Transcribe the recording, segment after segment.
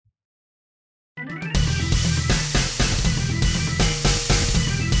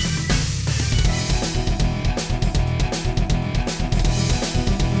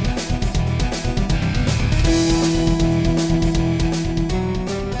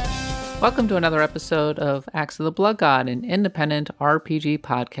Welcome to another episode of Axe of the Blood God, an independent RPG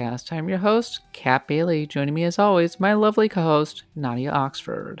podcast. I'm your host, Kat Bailey. Joining me as always, my lovely co-host, Nadia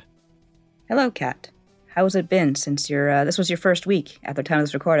Oxford. Hello, Kat. How has it been since this was your first week at the time of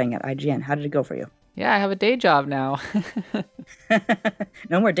this recording at IGN? How did it go for you? Yeah, I have a day job now.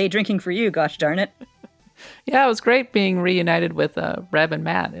 No more day drinking for you, gosh darn it. Yeah, it was great being reunited with Reb and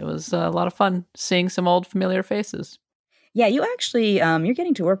Matt. It was a lot of fun seeing some old familiar faces. Yeah, you actually, you're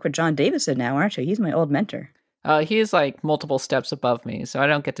getting to work with John Davison now, aren't you? He's my old mentor. He is like multiple steps above me, so I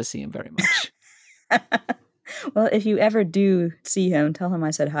don't get to see him very much. Well, if you ever do see him, tell him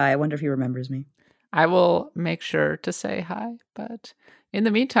I said hi. I wonder if he remembers me. I will make sure to say hi, but in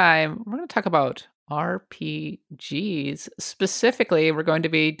the meantime, we're going to talk about RPGs. Specifically, we're going to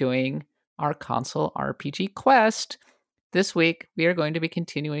be doing our console RPG quest. This week, we are going to be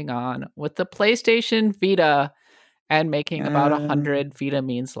continuing on with the PlayStation Vita and making about 100 Vita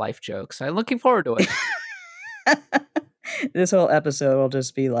means life jokes. I'm looking forward to it. This whole episode will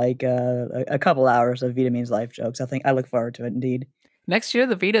just be like a couple hours of Vita means life jokes. I look forward to it, indeed. Next year,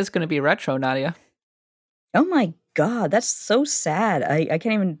 the Vita is going to be retro, Nadia. Oh my god, that's so sad. I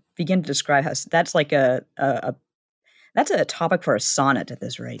can't even begin to describe how that's like that's a topic for a sonnet at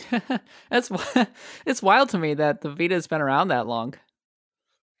this rate. It's wild to me that the Vita has been around that long.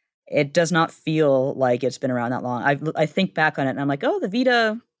 It does not feel like it's been around that long. I think back on it and I'm like, oh, the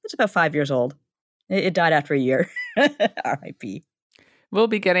Vita, it's about 5 years old. It died after a year. R.I.P. We'll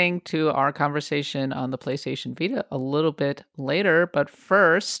be getting to our conversation on the PlayStation Vita a little bit later, but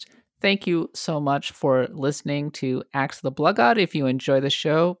first, thank you so much for listening to Axe of the Blood God. If you enjoy the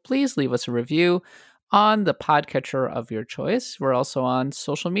show, please leave us a review on the podcatcher of your choice. We're also on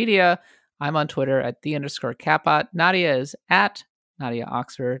social media. I'm on Twitter at @the_Catbot. Nadia is at Nadia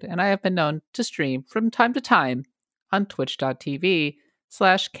Oxford, and I have been known to stream from time to time on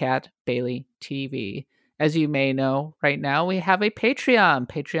twitch.tv/CatBaileyTV. As you may know, right now we have a Patreon,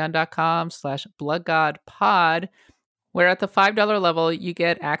 patreon.com/bloodgodpod, where at the $5 level, you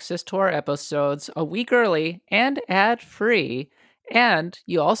get access to our episodes a week early and ad-free. And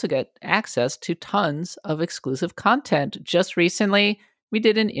you also get access to tons of exclusive content. Just recently, we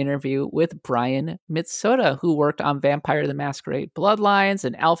did an interview with Brian Mitsoda, who worked on Vampire the Masquerade Bloodlines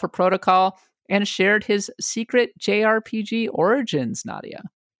and Alpha Protocol, and shared his secret JRPG origins, Nadia.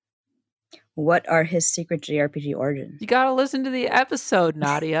 What are his secret JRPG origins? You gotta listen to the episode,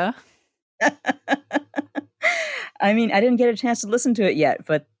 Nadia. I mean, I didn't get a chance to listen to it yet,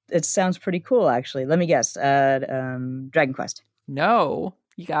 but it sounds pretty cool, actually. Let me guess. Dragon Quest. No,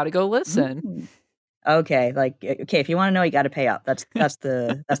 you gotta go listen. Okay, if you want to know, you got to pay up. That's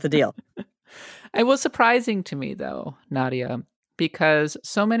the deal. It was surprising to me, though, Nadia, because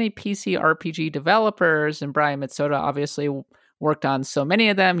so many PC RPG developers, and Brian Mitsoda obviously worked on so many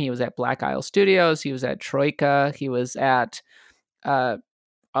of them. He was at Black Isle Studios, he was at Troika, he was at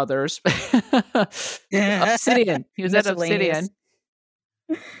others. Obsidian. He was at Obsidian.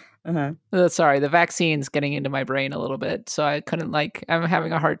 Sorry, the vaccine's getting into my brain a little bit, so I couldn't I'm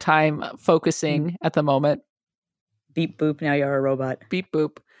having a hard time focusing at the moment. Beep boop, now you're a robot. Beep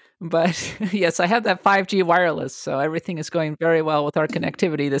boop. But yes, I have that 5G wireless, so everything is going very well with our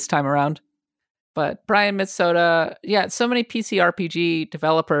connectivity this time around. But Brian Mitsoda, so many PC RPG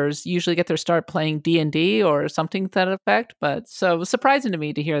developers usually get their start playing D&D or something to that effect. But so it was surprising to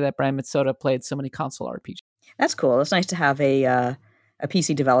me to hear that Brian Mitsoda played so many console RPGs. That's cool. It's nice to have a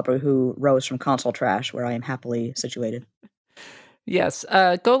PC developer who rose from console trash, where I am happily situated. Yes,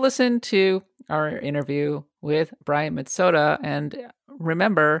 go listen to our interview with Brian Mitsoda, and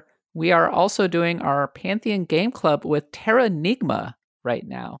remember, we are also doing our Pantheon Game Club with Terranigma right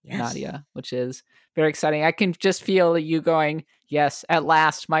now, yes. Nadia, which is very exciting. I can just feel you going, yes, at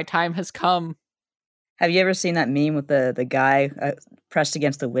last, my time has come. Have you ever seen that meme with the guy pressed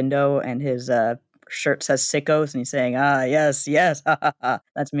against the window and his shirt says sickos and he's saying, yes,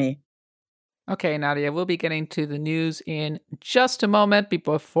 that's me. Okay, Nadia, we'll be getting to the news in just a moment. But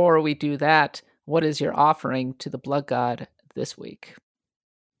before we do that, what is your offering to the Blood God this week?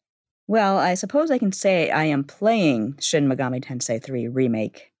 Well, I suppose I can say I am playing Shin Megami Tensei 3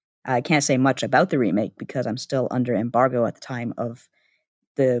 Remake. I can't say much about the remake because I'm still under embargo at the time of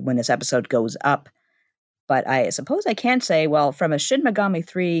when this episode goes up. But I suppose I can say, well, from a Shin Megami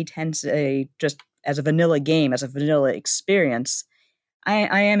 3 Tensei, just as a vanilla game, as a vanilla experience,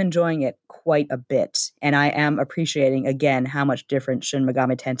 I am enjoying it quite a bit. And I am appreciating, again, how much different Shin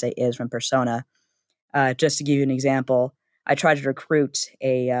Megami Tensei is from Persona. Just to give you an example, I tried to recruit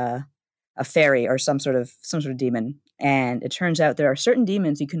a fairy or some sort of demon, and it turns out there are certain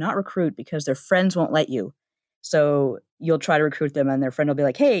demons you cannot recruit because their friends won't let you. So you'll try to recruit them and their friend will be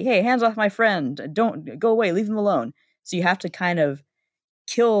like, hey, hands off my friend. Don't go away, leave them alone. So you have to kind of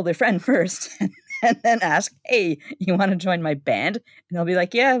kill their friend first and then ask, hey, you want to join my band? And they'll be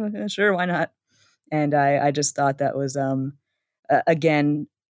like, yeah, sure, why not? And I just thought that was, again,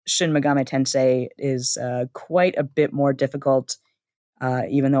 Shin Megami Tensei is quite a bit more difficult,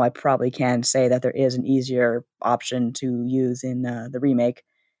 even though I probably can say that there is an easier option to use in the remake.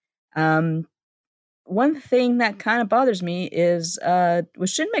 One thing that kind of bothers me is, was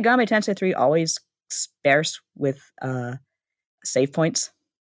Shin Megami Tensei 3 always sparse with save points?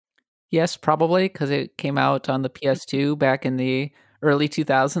 Yes, probably because it came out on the PS2 back in the early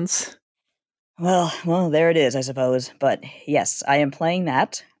 2000s. Well, there it is, I suppose. But yes, I am playing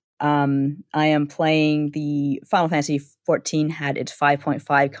that. I am playing the Final Fantasy 14 had its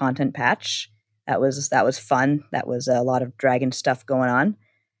 5.5 content patch. That was fun. That was a lot of dragon stuff going on.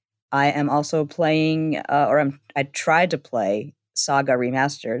 I am also playing, I tried to play Saga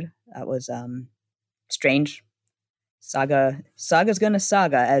Remastered. That was strange. Saga's gonna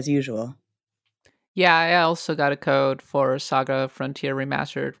saga as usual. Yeah, I also got a code for Saga Frontier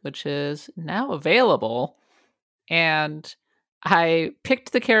Remastered, which is now available. And I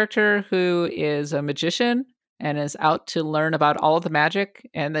picked the character who is a magician and is out to learn about all of the magic.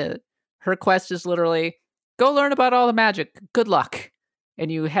 And her quest is literally go learn about all the magic. Good luck. And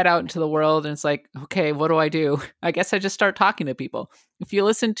you head out into the world, and it's like, okay, what do I do? I guess I just start talking to people. If you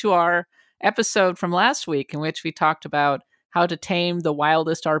listen to our episode from last week, in which we talked about how to tame the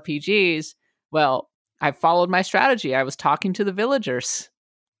wildest RPGs, well, I followed my strategy. I was talking to the villagers.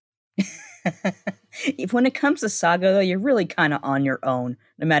 When it comes to Saga, though, you're really kind of on your own,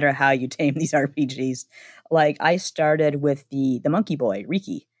 no matter how you tame these RPGs. Like, I started with the monkey boy,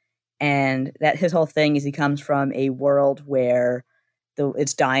 Riki, and that his whole thing is he comes from a world where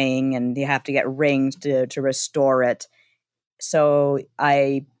it's dying and you have to get rings to restore it. So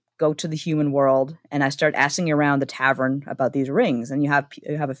I go to the human world and I start asking around the tavern about these rings, and you have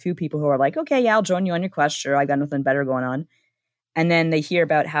a few people who are like, okay, yeah, I'll join you on your quest. Sure, I got nothing better going on. And then they hear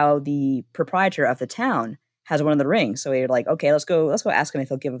about how the proprietor of the town has one of the rings. So we're like, okay, let's go ask him if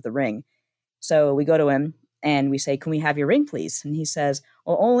he'll give up the ring. So we go to him and we say, can we have your ring, please? And he says,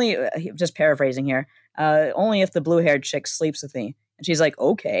 well, only, just paraphrasing here, only if the blue-haired chick sleeps with me. And she's like,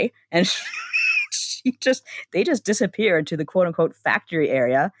 okay. And they just disappear into the quote unquote factory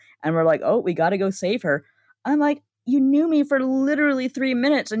area. And we're like, oh, we got to go save her. I'm like, you knew me for literally 3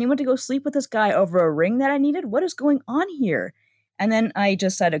 minutes and you went to go sleep with this guy over a ring that I needed? What is going on here? And then I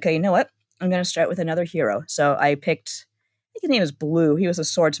just said, okay, you know what? I'm going to start with another hero. So I picked, I think his name is Blue. He was a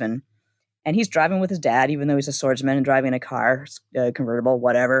swordsman. And he's driving with his dad, even though he's a swordsman and driving a car, convertible,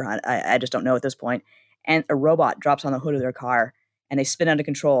 whatever. I just don't know at this point. And a robot drops on the hood of their car and they spin out of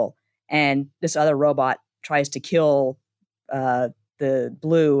control. And this other robot tries to kill the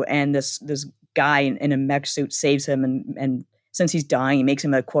Blue, and this guy in a mech suit saves him. And since he's dying, he makes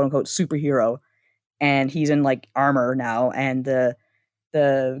him a quote unquote superhero. And he's in like armor now, and the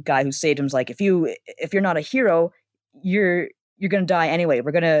guy who saved him's like, if you're not a hero, you're gonna die anyway.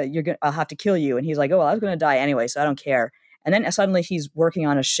 I'll have to kill you. And he's like, oh, well, I was gonna die anyway, so I don't care. And then suddenly he's working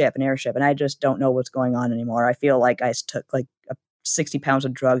on an airship, and I just don't know what's going on anymore. I feel like I took like 60 pounds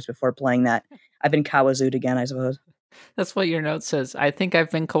of drugs before playing that. I've been Kawazu'd again, I suppose. That's what your note says. I think I've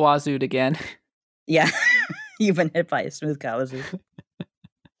been Kawazu'd again. Yeah, you've been hit by a smooth Kawazu.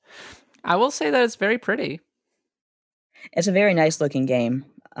 I will say that it's very pretty. It's a very nice looking game.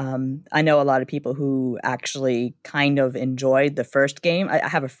 I know a lot of people who actually kind of enjoyed the first game. I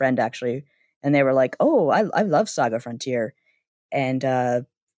have a friend actually, and they were like, "Oh, I love Saga Frontier," and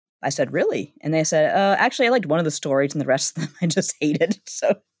I said, "Really?" And they said, "Actually, I liked one of the stories, and the rest of them I just hated."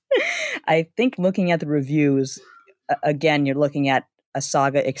 So I think looking at the reviews, again, you're looking at a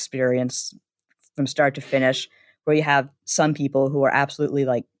Saga experience from start to finish, where you have some people who are absolutely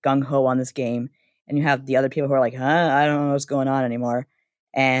like gung ho on this game, and you have the other people who are like, I don't know what's going on anymore.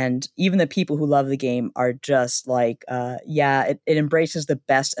 And even the people who love the game are just like, it embraces the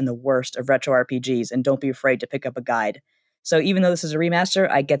best and the worst of retro RPGs, and don't be afraid to pick up a guide. So even though this is a remaster,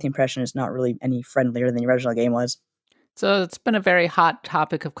 I get the impression it's not really any friendlier than the original game was. So it's been a very hot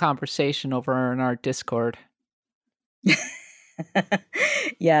topic of conversation over in our Discord.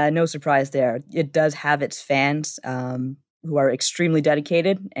 Yeah, no surprise there. It does have its fans who are extremely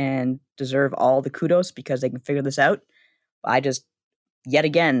dedicated and deserve all the kudos because they can figure this out. I just, yet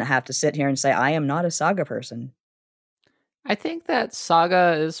again, have to sit here and say I am not a Saga person. I think that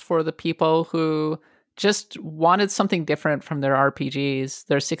Saga is for the people who just wanted something different from their RPGs,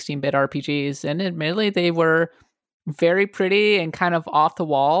 their 16-bit RPGs, and admittedly they were very pretty and kind of off the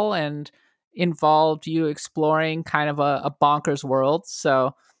wall, and involved you exploring kind of a bonkers world.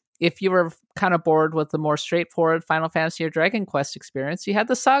 So if you were kind of bored with the more straightforward Final Fantasy or Dragon Quest experience, you had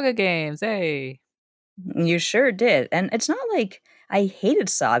the Saga games. Hey. You sure did. And it's not like I hated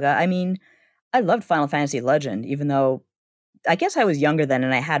Saga. I mean, I loved Final Fantasy Legend, even though I guess I was younger then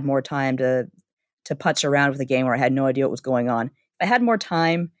and I had more time to putz around with a game where I had no idea what was going on. If I had more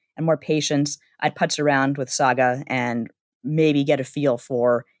time and more patience, I'd putz around with Saga and maybe get a feel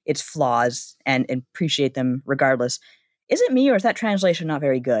for its flaws and appreciate them regardless. Is it me or is that translation not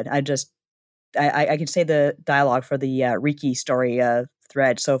very good? I can say the dialogue for the Riki story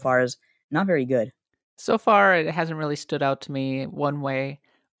thread so far is not very good. So far, it hasn't really stood out to me one way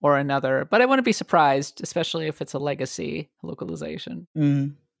or another, but I wouldn't be surprised, especially if it's a legacy localization.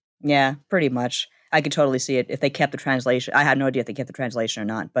 Mm, yeah, pretty much. I could totally see it if they kept the translation. I had no idea if they kept the translation or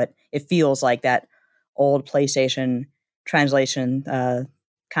not, but it feels like that old PlayStation translation,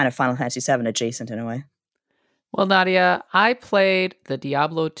 kind of Final Fantasy VII adjacent in a way. Well, Nadia, I played the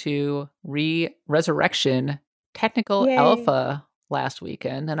Diablo 2 Resurrection technical Yay! alpha last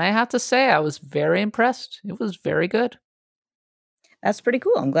weekend, and I have to say I was very impressed. It was very good. That's pretty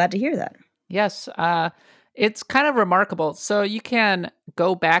cool. I'm glad to hear that. Yes, it's kind of remarkable. So you can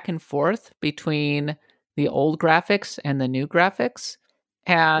go back and forth between the old graphics and the new graphics,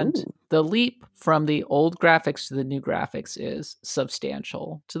 and Ooh. the leap from the old graphics to the new graphics is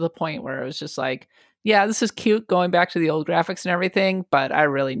substantial to the point where it was just like, yeah, this is cute going back to the old graphics and everything, but I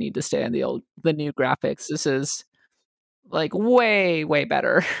really need to stay on the new graphics. This is like way, way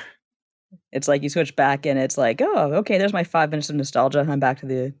better. It's like you switch back and it's like, "Oh, okay, there's my 5 minutes of nostalgia. I'm back to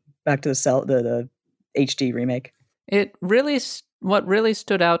the HD remake." It really, what really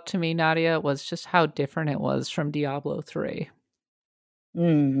stood out to me, Nadia, was just how different it was from Diablo 3.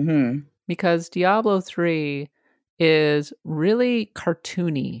 Mhm. Because Diablo 3 is really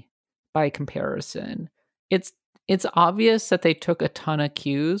cartoony by comparison. It's it's obvious that they took a ton of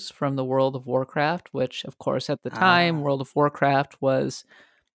cues from the World of Warcraft, which of course at the time Ah, World of Warcraft was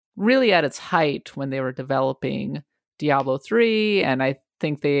really at its height when they were developing Diablo 3, and I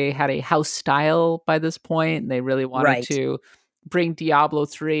think they had a house style by this point and they really wanted right. to bring Diablo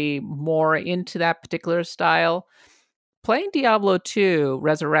 3 more into that particular style. Playing Diablo 2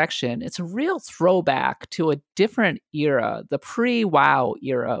 Resurrection, it's a real throwback to a different era, the pre-WoW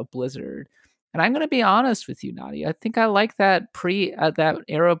era of Blizzard. And I'm going to be honest with you, Nadia. I think I like that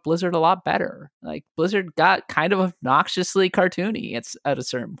era of Blizzard a lot better. Like Blizzard got kind of obnoxiously cartoony. It's at a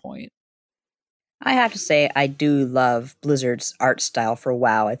certain point. I have to say I do love Blizzard's art style for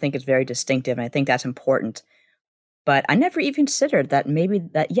WoW. I think it's very distinctive, and I think that's important. But I never even considered that maybe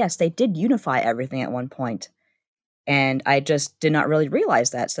that yes, they did unify everything at one point, and I just did not really realize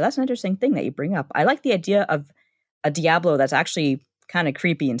that. So that's an interesting thing that you bring up. I like the idea of a Diablo that's actually kind of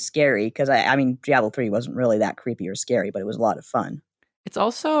creepy and scary because I mean Diablo 3 wasn't really that creepy or scary, but it was a lot of fun. It's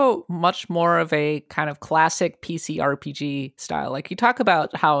also much more of a kind of classic PC RPG style. Like you talk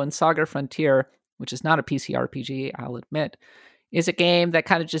about how in Saga Frontier, which is not a PC RPG, I'll admit, is a game that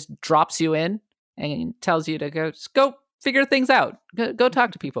kind of just drops you in and tells you to go figure things out, go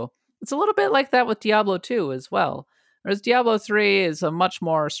talk to people. It's a little bit like that with Diablo 2 as well. Whereas Diablo 3 is a much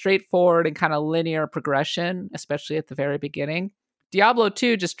more straightforward and kind of linear progression, especially at the very beginning. Diablo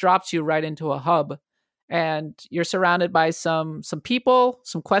 2 just drops you right into a hub and you're surrounded by some people,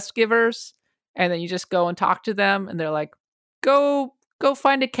 some quest givers, and then you just go and talk to them and they're like, go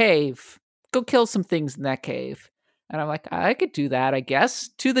find a cave. Go kill some things in that cave. And I'm like, I could do that, I guess.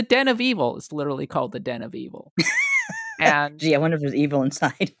 To the Den of Evil. It's literally called the Den of Evil. And Gee, I wonder if there's evil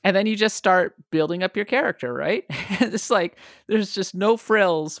inside. and then you just start building up your character, right? It's like there's just no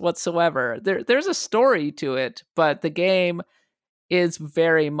frills whatsoever. There's a story to it, but the game is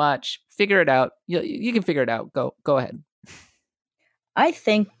very much figure it out. You can figure it out. Go ahead. I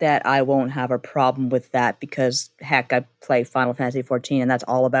think that I won't have a problem with that because, heck, I play Final Fantasy 14, and that's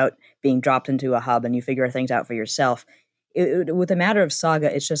all about being dropped into a hub and you figure things out for yourself. With the matter of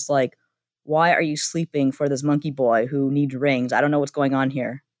Saga, it's just like, why are you sleeping for this monkey boy who needs rings? I don't know what's going on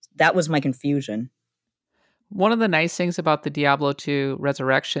here. That was my confusion. One of the nice things about the Diablo 2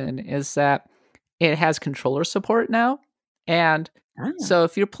 Resurrection is that it has controller support now. And Ah, so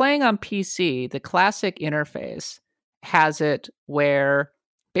if you're playing on PC, the classic interface has it where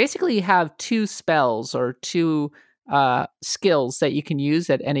basically you have two spells or two skills that you can use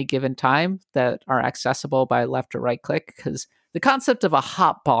at any given time that are accessible by left or right click. Because the concept of a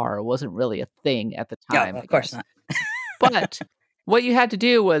hot bar wasn't really a thing at the yeah, time, I of course guess. not. But what you had to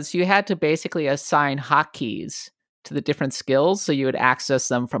do was you had to basically assign hotkeys to the different skills. So you would access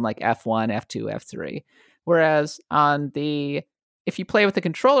them from like F1, F2, F3. Whereas on the if you play with the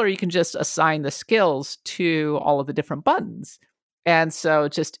controller, you can just assign the skills to all of the different buttons. And so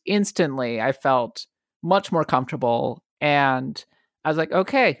just instantly I felt much more comfortable. And I was like,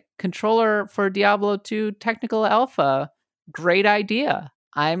 okay, controller for Diablo 2 Technical Alpha, great idea.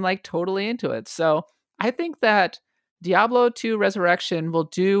 I'm like totally into it. So I think that Diablo 2 Resurrection will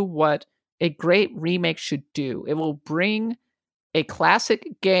do what a great remake should do. It will bring a classic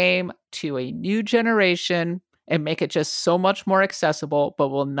game to a new generation and make it just so much more accessible, but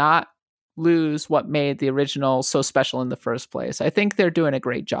will not lose what made the original so special in the first place. I think they're doing a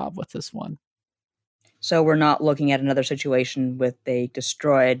great job with this one. So we're not looking at another situation with they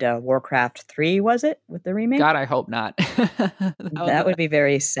destroyed Warcraft 3, was it, with the remake? God, I hope not. That would be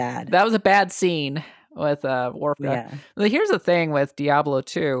very sad. That was a bad scene with Warcraft. Yeah. Well, here's the thing with Diablo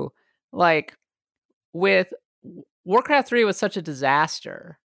 2. Like, with Warcraft 3 was such a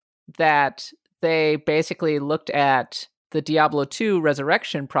disaster that they basically looked at the Diablo 2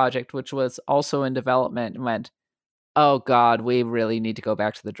 Resurrection project, which was also in development, and went, oh God, we really need to go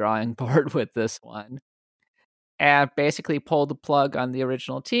back to the drawing board with this one. And basically pulled the plug on the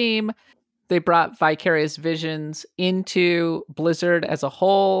original team. They brought Vicarious Visions into Blizzard as a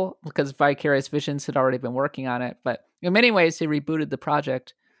whole because Vicarious Visions had already been working on it. But in many ways, they rebooted the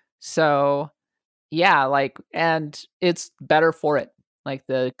project. So yeah, like, and it's better for it. Like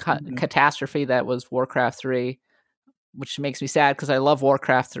the catastrophe that was Warcraft 3, which makes me sad because I love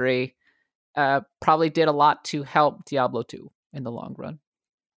Warcraft 3, probably did a lot to help Diablo 2 in the long run.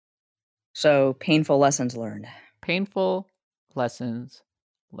 So painful lessons learned. Painful lessons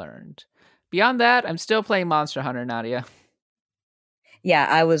learned. Beyond that, I'm still playing Monster Hunter, Nadia. Yeah,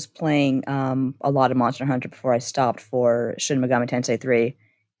 I was playing a lot of Monster Hunter before I stopped for Shin Megami Tensei 3,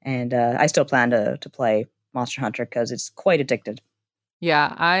 and I still plan to play Monster Hunter because it's quite addicted.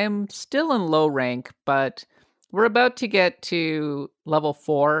 Yeah, I'm still in low rank, but we're about to get to level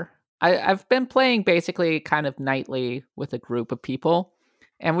 4. I've been playing basically kind of nightly with a group of people,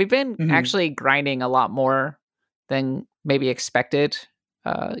 and we've been actually grinding a lot more than maybe expected,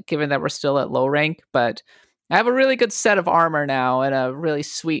 given that we're still at low rank. But I have a really good set of armor now and a really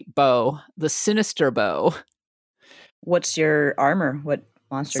sweet bow, the Sinister Bow. What's your armor? What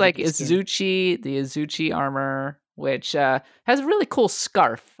monster? It's like Izuchi, the Izuchi armor, which has a really cool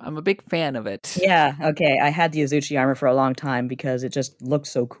scarf. I'm a big fan of it. Yeah, okay. I had the Izuchi armor for a long time because it just looked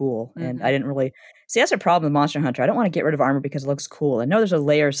so cool, and I didn't really see. That's a problem with Monster Hunter. I don't want to get rid of armor because it looks cool. I know there's a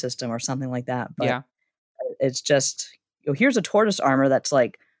layer system or something like that, but it's just, here's a tortoise armor that's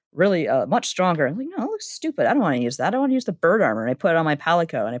like really much stronger. I'm like, no, it looks stupid. I don't want to use that. I don't want to use the bird armor. And I put it on my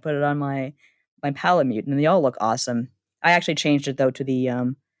Palico and I put it on my Palamute, and they all look awesome. I actually changed it though to the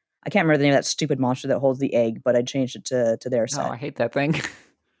I can't remember the name of that stupid monster that holds the egg, but I changed it to their set. Oh, I hate that thing.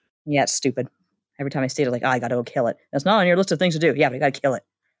 Yeah, it's stupid. Every time I see it, I'm like, oh, I gotta go kill it. That's not on your list of things to do. Yeah, but I gotta kill it.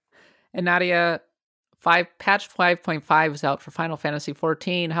 And Nadia, patch 5.5 is out for Final Fantasy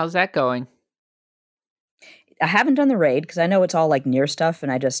 14. How's that going? I haven't done the raid because I know it's all like near stuff,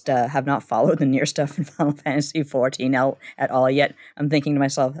 and I just have not followed the near stuff in Final Fantasy 14 at all yet. I'm thinking to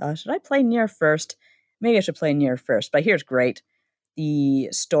myself, should I play near first? Maybe I should play near first. But here's great. The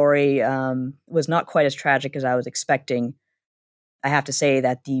story was not quite as tragic as I was expecting. I have to say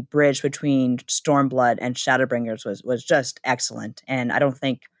that the bridge between Stormblood and Shadowbringers was just excellent, and I don't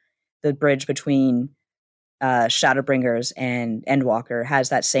think the bridge between Shadowbringers and Endwalker has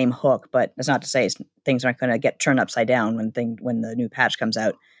that same hook. But that's not to say things aren't going to get turned upside down when the new patch comes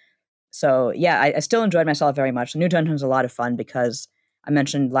out. So yeah, I still enjoyed myself very much. The new dungeon's a lot of fun because I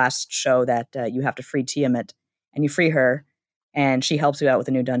mentioned last show that you have to free Tiamat, and you free her, and she helps you out with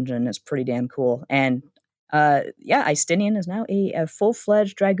the new dungeon. It's pretty damn cool. And yeah, Istinian is now a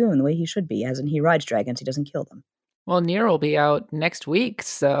full-fledged dragoon, the way he should be, as in he rides dragons, he doesn't kill them. Well, Nier will be out next week,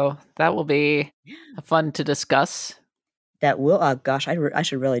 so that will be fun to discuss. That will, gosh, I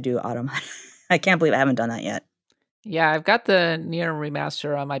should really do Automata. I can't believe I haven't done that yet. Yeah, I've got the Nier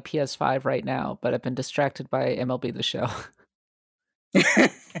remaster on my PS5 right now, but I've been distracted by MLB The Show.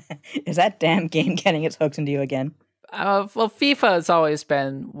 Is that damn game getting its hooks into you again? Well, FIFA has always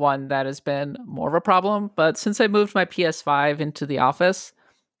been one that has been more of a problem, but since I moved my PS5 into the office,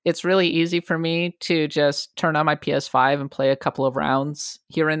 it's really easy for me to just turn on my PS5 and play a couple of rounds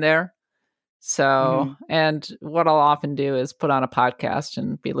here and there. So, and what I'll often do is put on a podcast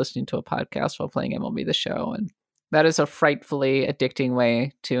and be listening to a podcast while playing MLB The Show. And that is a frightfully addicting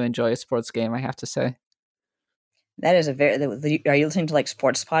way to enjoy a sports game, I have to say. That is are you listening to like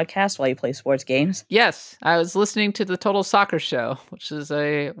sports podcasts while you play sports games? Yes, I was listening to the Total Soccer Show, which is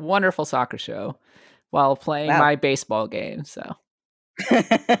a wonderful soccer show, while playing my baseball game. So,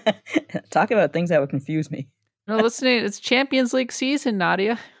 talk about things that would confuse me. No, listening, it's Champions League season,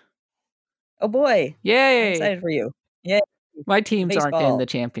 Nadia. Oh boy, I'm Yay! excited for you. Yeah, My the teams aren't in baseball. the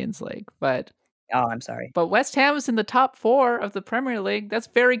Champions League, but Oh, I'm sorry. West Ham is in the top 4 of the Premier League. That's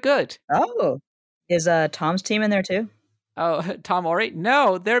very good. Oh, is, Tom's team in there too? Oh, Tom Ori?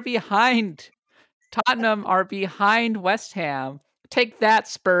 No, they're behind. Tottenham are behind West Ham. Take that,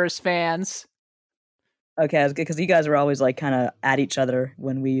 Spurs fans. Okay, that's good because you guys were always, like, kinda at each other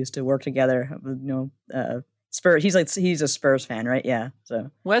when we used to work together, Spurs he's a Spurs fan, right? Yeah,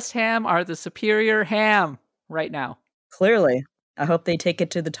 so West Ham are the superior ham right now. clearly, I hope they take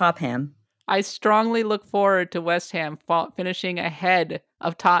it to the top ham. I strongly look forward to West Ham finishing ahead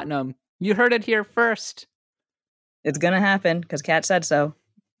of Tottenham. You heard it here first. It's gonna happen because Kat said so.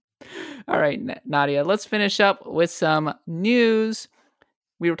 All right, Nadia, let's finish up with some news.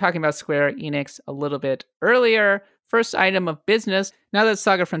 We were talking about Square Enix a little bit earlier. First item of business. Now that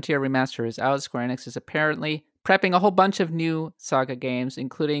Saga Frontier Remaster is out, Square Enix is apparently prepping a whole bunch of new Saga games,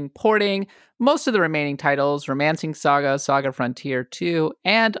 including porting most of the remaining titles, Romancing Saga, Saga Frontier 2,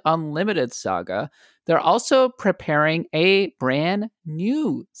 and Unlimited Saga. They're also preparing a brand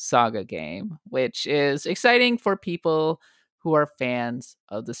new Saga game, which is exciting for people who are fans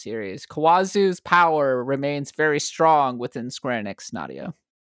of the series. Kawazu's power remains very strong within Square Enix, Nadia.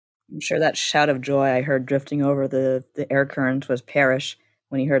 I'm sure that shout of joy I heard drifting over the air current was Parrish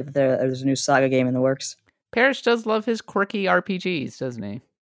when he heard that there's a new Saga game in the works. Parrish does love his quirky RPGs, doesn't he?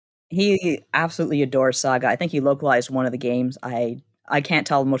 He absolutely adores Saga. I think he localized one of the games. I can't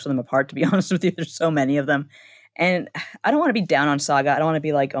tell most of them apart, to be honest with you. There's so many of them. And I don't want to be down on Saga. I don't want to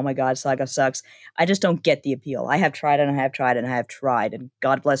be like, oh my God, Saga sucks. I just don't get the appeal. I have tried and I have tried and I have tried. And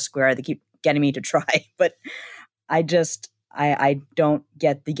God bless Square, they keep getting me to try. But I don't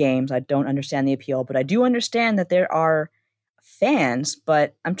get the games. I don't understand the appeal. But I do understand that there are fans.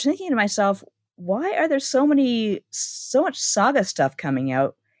 But I'm thinking to myself, why are there so much Saga stuff coming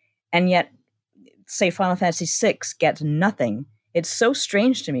out? And yet, say Final Fantasy VI gets nothing. It's so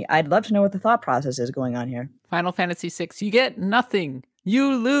strange to me. I'd love to know what the thought process is going on here. Final Fantasy VI, you get nothing.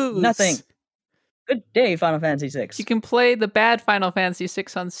 You lose. Nothing. Good day, Final Fantasy VI. You can play the bad Final Fantasy VI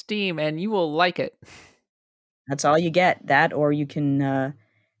on Steam, and you will like it. That's all you get. That, or you can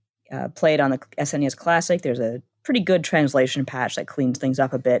play it on the SNES Classic. There's a pretty good translation patch that cleans things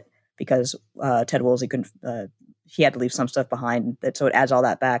up a bit because Ted Woolsey couldn't. He had to leave some stuff behind, so it adds all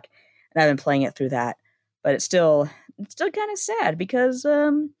that back. And I've been playing it through that, but it's still kind of sad because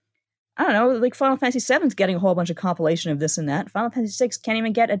I don't know, like Final Fantasy VII's getting a whole bunch of compilation of this and that. Final Fantasy VI can't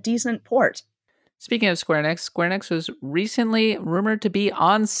even get a decent port. Speaking of Square Enix was recently rumored to be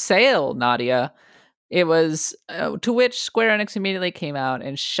on sale, Nadia. It was, to which Square Enix immediately came out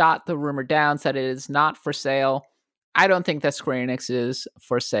and shot the rumor down, said it is not for sale. I don't think that Square Enix is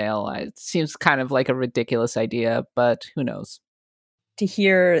for sale. It seems kind of like a ridiculous idea, but who knows? To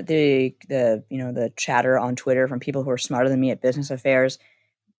hear the chatter on Twitter from people who are smarter than me at business affairs,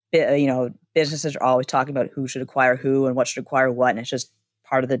 businesses are always talking about who should acquire who and what should acquire what, and it's just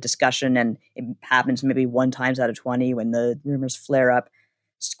part of the discussion, and it happens maybe 1 time out of 20 when the rumors flare up.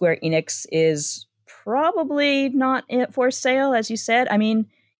 Square Enix is probably not for sale, as you said. I mean,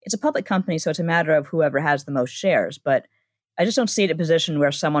 it's a public company, so it's a matter of whoever has the most shares, but I just don't see it in a position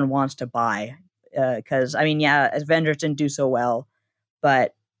where someone wants to buy, because, Avengers didn't do so well,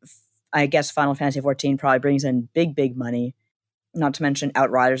 but I guess Final Fantasy XIV probably brings in big money. Not to mention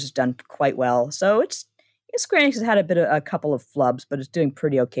Outriders has done quite well. So Square Enix has had a couple of flubs, but it's doing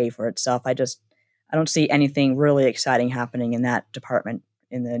pretty okay for itself. I don't see anything really exciting happening in that department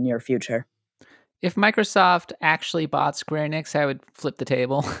in the near future. If Microsoft actually bought Square Enix, I would flip the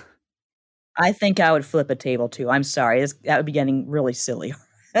table. I think I would flip a table too. I'm sorry. That would be getting really silly.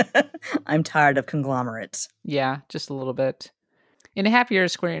 I'm tired of conglomerates. Yeah, just a little bit. In happier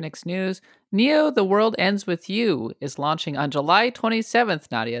Square Enix news, Neo The World Ends With You is launching on July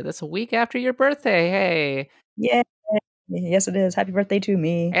 27th, Nadia. That's a week after your birthday. Hey. Yeah. Yes, it is. Happy birthday to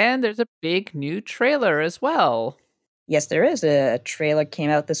me. And there's a big new trailer as well. Yes, there is. A trailer came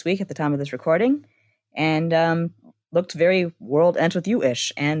out this week at the time of this recording, and looked very World Ends With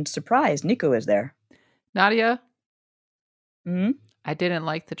You-ish, and surprised, Nico is there. Nadia? Hmm? I didn't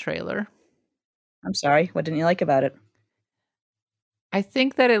like the trailer. I'm sorry. What didn't you like about it? I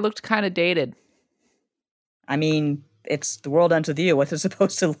think that it looked kind of dated. I mean, it's The World Ends With You. What's it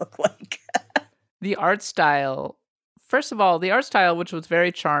supposed to look like? The art style, first of all, the art style, which was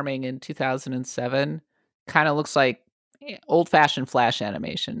very charming in 2007, kind of looks like old-fashioned Flash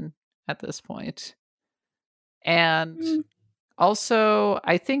animation at this point. And also,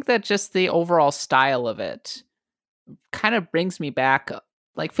 I think that just the overall style of it kind of brings me back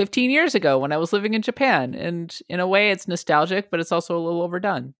like 15 years ago when I was living in Japan. And in a way, it's nostalgic, but it's also a little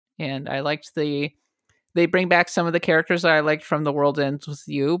overdone. And I liked they bring back some of the characters that I liked from The World Ends With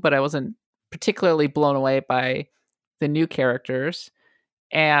You, but I wasn't particularly blown away by the new characters.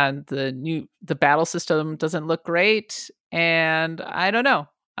 And the battle system doesn't look great. And I don't know.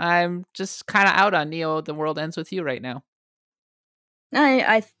 I'm just kind of out on Neo: The World Ends With You right now.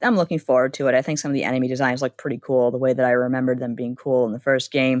 I'm looking forward to it. I think some of the enemy designs look pretty cool, the way that I remembered them being cool in the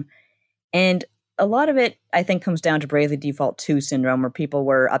first game. And a lot of it, I think, comes down to Bravely Default 2 syndrome, where people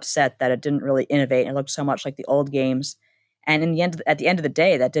were upset that it didn't really innovate and it looked so much like the old games. And at the end of the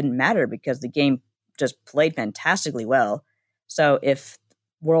day, that didn't matter because the game just played fantastically well. So if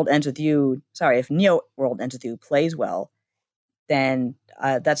if Neo World Ends With You plays well, then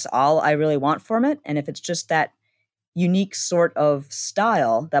that's all I really want from it. And if it's just that unique sort of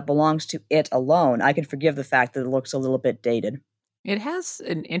style that belongs to it alone, I can forgive the fact that it looks a little bit dated. It has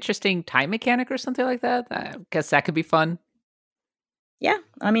an interesting time mechanic or something like that. I guess that could be fun. Yeah,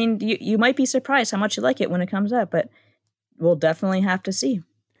 I mean, you might be surprised how much you like it when it comes out, but we'll definitely have to see.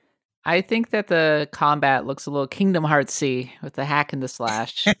 I think that the combat looks a little Kingdom Hearts-y with the hack and the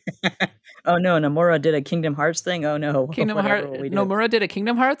slash. Oh no, Nomura did a Kingdom Hearts thing? Oh no. Nomura did a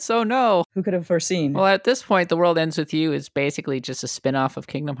Kingdom Hearts? Oh no. Who could have foreseen? Well, at this point, The World Ends With You is basically just a spin-off of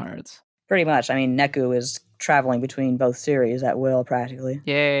Kingdom Hearts. Pretty much. I mean, Neku is traveling between both series at will, practically.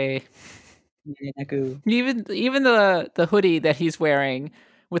 Yay. Yay, Neku. Even the hoodie that he's wearing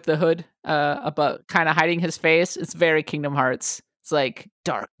with the hood about kind of hiding his face, it's very Kingdom Hearts. It's like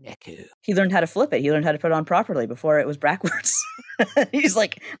Dark Neku. He learned how to flip it. He learned how to put it on properly before it was backwards. He's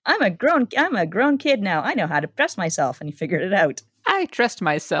like, I'm a grown kid now. I know how to dress myself, and he figured it out. I dressed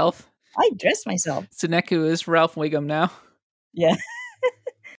myself. So Neku is Ralph Wiggum now. Yeah.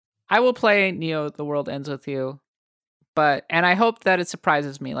 I will play Neo: The World Ends With You, and I hope that it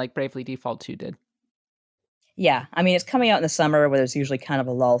surprises me like Bravely Default 2 did. Yeah, I mean, it's coming out in the summer where there's usually kind of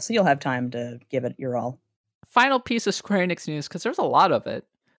a lull, so you'll have time to give it your all. Final piece of Square Enix news, because there's a lot of it.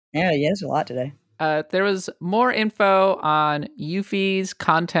 Yeah, there's a lot today. There was more info on Yuffie's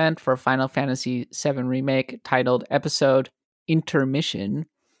content for Final Fantasy VII Remake titled Episode Intermission.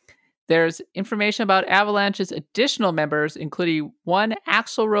 There's information about Avalanche's additional members, including one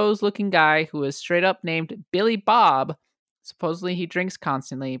Axl Rose-looking guy who is straight up named Billy Bob. Supposedly he drinks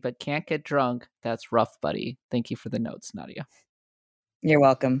constantly, but can't get drunk. That's rough, buddy. Thank you for the notes, Nadia. You're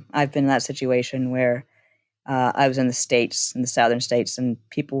welcome. I've been in that situation where I was in the southern states, and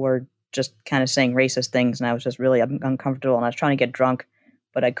people were just kind of saying racist things, and I was just really uncomfortable, and I was trying to get drunk,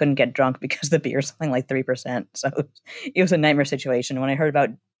 but I couldn't get drunk because the beer was something like 3%. So it was a nightmare situation. When I heard about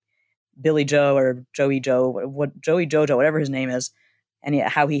Billy Joe or Joey Jojo, whatever his name is, and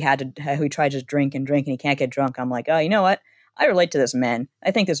how he tried to drink and he can't get drunk, I'm like, oh, you know what? I relate to this man.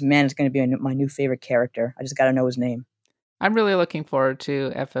 I think this man is going to be my new favorite character. I just got to know his name. I'm really looking forward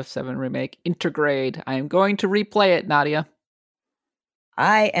to FF7 Remake Intergrade. I am going to replay it, Nadia.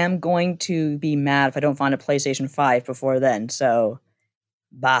 I am going to be mad if I don't find a PlayStation 5 before then, so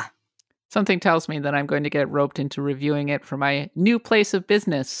bah. Something tells me that I'm going to get roped into reviewing it for my new place of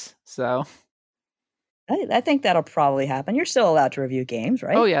business, so... I think that'll probably happen. You're still allowed to review games,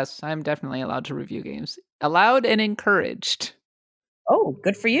 right? Oh, yes. I'm definitely allowed to review games. Allowed and encouraged. Oh,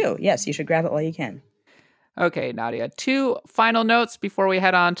 good for you. Yes, you should grab it while you can. Okay, Nadia. 2 final notes before we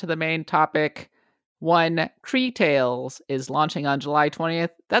head on to the main topic. 1, Creetales is launching on July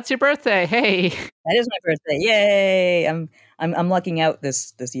 20th. That's your birthday. Hey. That is my birthday. Yay. I'm lucking out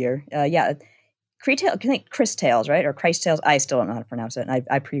this year. Yeah. Creetales, I think Chris Tales, right? Or Christ Tales. I still don't know how to pronounce it.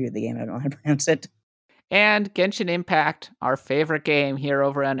 I previewed the game. I don't know how to pronounce it. And Genshin Impact, our favorite game here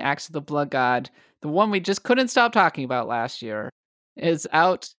over on Axe of the Blood God, the one we just couldn't stop talking about last year, is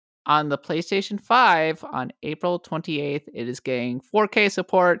out on the PlayStation 5 on April 28th. It is getting 4K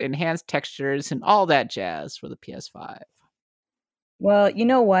support, enhanced textures, and all that jazz for the PS5. Well, you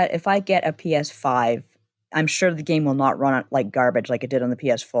know what? If I get a PS5, I'm sure the game will not run like garbage like it did on the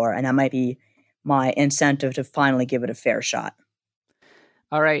PS4, and that might be my incentive to finally give it a fair shot.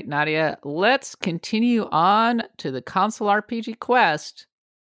 All right, Nadia, let's continue on to the console RPG quest.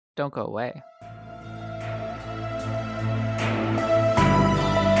 Don't go away.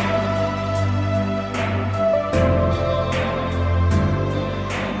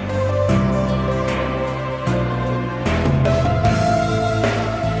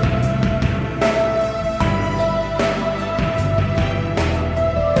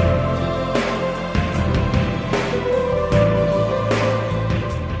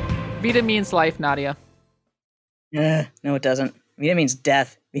 Vita means life, Nadia. No, it doesn't. Vita means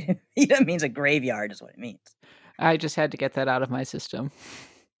death. Vita means a graveyard is what it means. I just had to get that out of my system.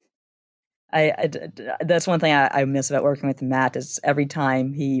 That's one thing I miss about working with Matt is every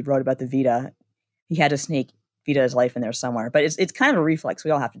time he wrote about the Vita, he had to sneak Vita's life in there somewhere. But it's kind of a reflex.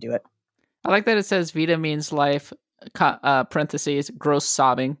 We all have to do it. I like that it says Vita means life, parentheses, gross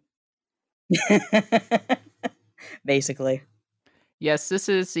sobbing. Basically. Yes, this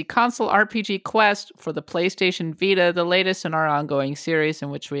is the console RPG Quest for the PlayStation Vita, the latest in our ongoing series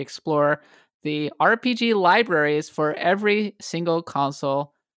in which we explore the RPG libraries for every single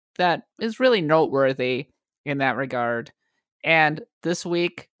console that is really noteworthy in that regard. And this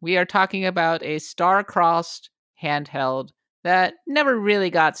week, we are talking about a star-crossed handheld that never really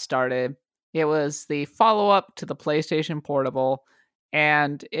got started. It was the follow-up to the PlayStation Portable,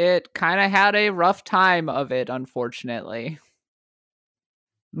 and it kind of had a rough time of it, unfortunately.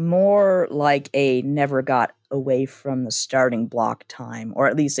 More like a never got away from the starting block time, or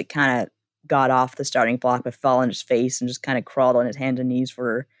at least it kind of got off the starting block but fell on his face and just kind of crawled on his hands and knees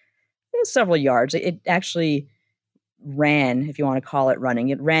for several yards. It actually ran, if you want to call it running,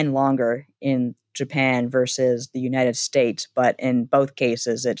 it ran longer in Japan versus the United States, but in both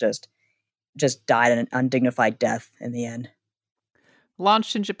cases it just died an undignified death in the end.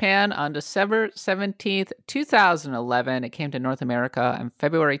 Launched in Japan on December 17th, 2011. It came to North America on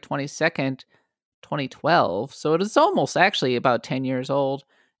February 22nd, 2012. So it is almost actually about 10 years old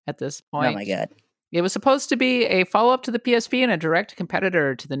at this point. Oh my God. It was supposed to be a follow-up to the PSP and a direct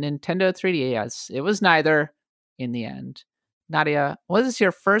competitor to the Nintendo 3DS. It was neither in the end. Nadia, what is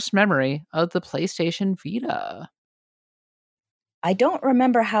your first memory of the PlayStation Vita? I don't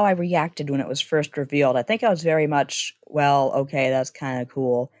remember how I reacted when it was first revealed. I think I was very much, well, okay, that's kind of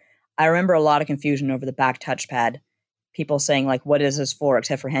cool. I remember a lot of confusion over the back touchpad. People saying like, "What is this for?"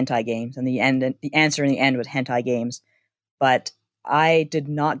 Except for hentai games, and the answer in the end was hentai games. But I did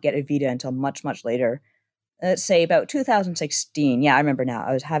not get a Vita until much, much later. Let's say about 2016. Yeah, I remember now.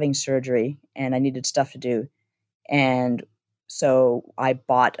 I was having surgery and I needed stuff to do, and so I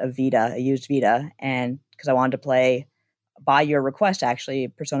bought a Vita, a used Vita, and because I wanted to play, by your request, actually,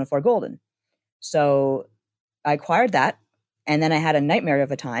 Persona 4 Golden. So I acquired that, and then I had a nightmare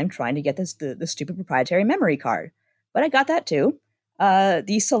of a time trying to get the stupid proprietary memory card. But I got that too.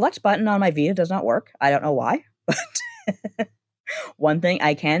 The select button on my Vita does not work. I don't know why, but one thing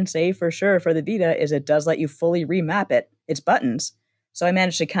I can say for sure for the Vita is it does let you fully remap its buttons. So I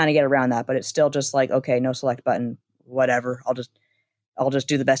managed to kind of get around that, but it's still just like, okay, no select button, whatever. I'll just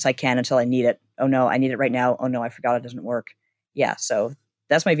do the best I can until I need it. Oh no, I need it right now. Oh no, I forgot it doesn't work. Yeah, so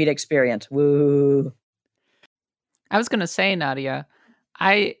that's my Vita experience. Woo. I was going to say, Nadia,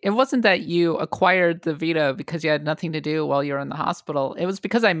 it wasn't that you acquired the Vita because you had nothing to do while you were in the hospital. It was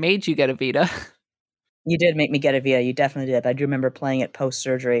because I made you get a Vita. You did make me get a Vita. You definitely did. I do remember playing it post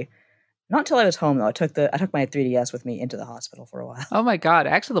surgery. Not until I was home though. I took my 3DS with me into the hospital for a while. Oh my God.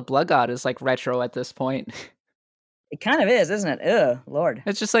 Actually, the Blood God is like retro at this point. It kind of is, isn't it? Ugh, Lord.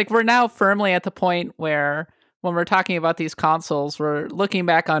 It's just like we're now firmly at the point where when we're talking about these consoles, we're looking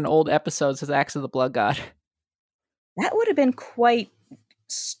back on old episodes as Axe of the Blood God. That would have been quite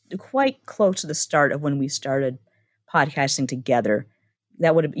close to the start of when we started podcasting together.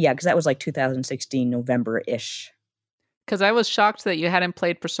 That would have, yeah, because that was like 2016 November-ish. Because I was shocked that you hadn't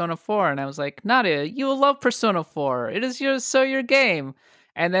played Persona 4, and I was like, Nadia, you will love Persona 4. It is your game.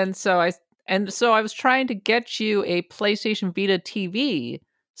 And then so I was trying to get you a PlayStation Vita TV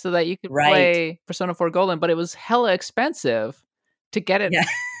so that you could play Persona 4 Golden, but it was hella expensive to get it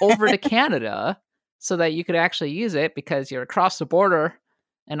over to Canada so that you could actually use it because you're across the border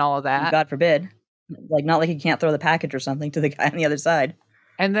and all of that. God forbid. Like, not like you can't throw the package or something to the guy on the other side.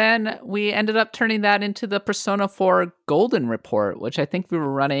 And then we ended up turning that into the Persona 4 Golden Report, which I think we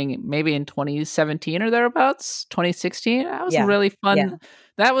were running maybe in 2017 or thereabouts, 2016. That was really fun. Yeah.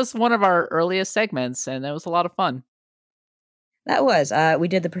 That was one of our earliest segments, and it was a lot of fun. That was. We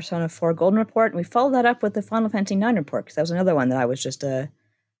did the Persona 4 Golden Report, and we followed that up with the Final Fantasy 9 Report, because that was another one that I was just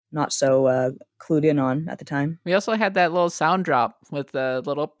not so clued in on at the time. We also had that little sound drop with the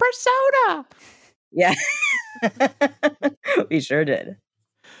little Persona! Yeah. We sure did.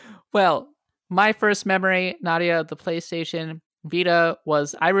 Well, my first memory, Nadia, of the PlayStation Vita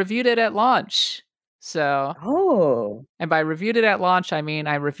was I reviewed it at launch. So, and by reviewed it at launch, I mean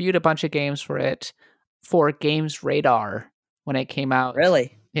I reviewed a bunch of games for it for Games Radar when it came out.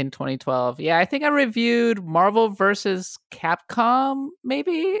 Really? In 2012. Yeah, I think I reviewed Marvel vs. Capcom,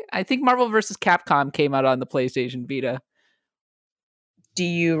 maybe? I think Marvel vs. Capcom came out on the PlayStation Vita. Do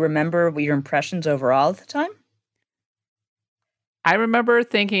you remember your impressions overall at the time? I remember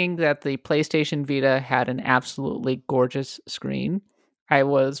thinking that the PlayStation Vita had an absolutely gorgeous screen. I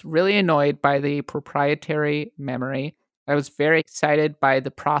was really annoyed by the proprietary memory. I was very excited by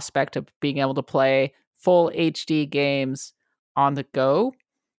the prospect of being able to play full HD games on the go.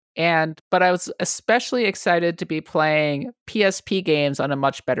 But I was especially excited to be playing PSP games on a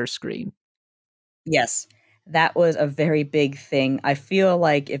much better screen. Yes, that was a very big thing. I feel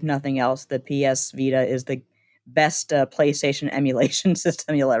like, if nothing else, the PS Vita is the best PlayStation emulation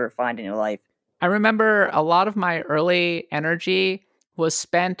system you'll ever find in your life. I remember a lot of my early energy was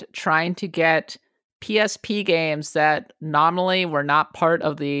spent trying to get PSP games that nominally were not part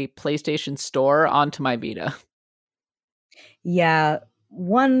of the PlayStation Store onto my Vita. Yeah,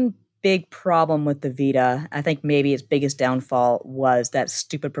 one big problem with the Vita, I think maybe its biggest downfall, was that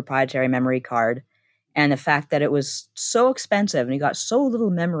stupid proprietary memory card and the fact that it was so expensive and you got so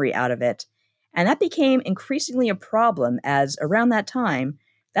little memory out of it. And that became increasingly a problem as around that time,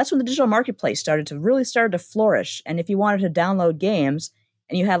 that's when the digital marketplace started to flourish. And if you wanted to download games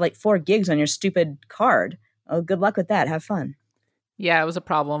and you had like 4 gigs on your stupid card, oh, good luck with that. Have fun. Yeah, it was a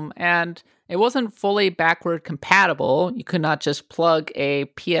problem. And it wasn't fully backward compatible. You could not just plug a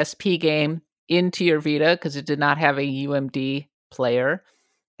PSP game into your Vita because it did not have a UMD player.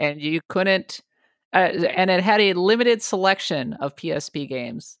 And you couldn't, and it had a limited selection of PSP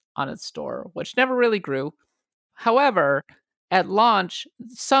games on its store, which never really grew. However, at launch,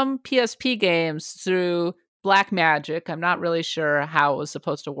 some PSP games through Black Magic, I'm not really sure how it was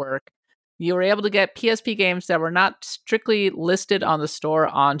supposed to work. You were able to get PSP games that were not strictly listed on the store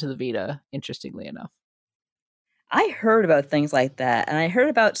onto the Vita, interestingly enough. I heard about things like that, and I heard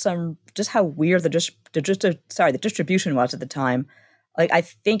about some just how weird the distribution was at the time. Like, I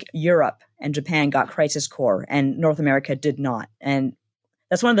think Europe and Japan got Crisis Core, and North America did not. And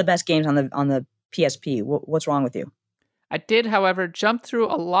that's one of the best games on the PSP. What's wrong with you? I did, however, jump through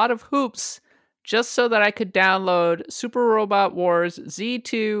a lot of hoops just so that I could download Super Robot Wars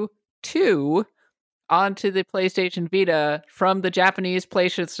Z2 2 onto the PlayStation Vita from the Japanese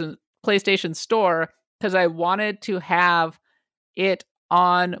PlayStation Store because I wanted to have it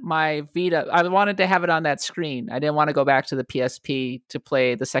on my Vita. I wanted to have it on that screen. I didn't want to go back to the PSP to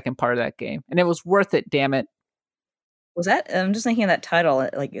play the second part of that game. And it was worth it, damn it. Was that? I'm just thinking of that title.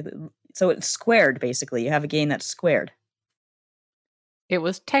 So it's squared basically. You have a game that's squared. It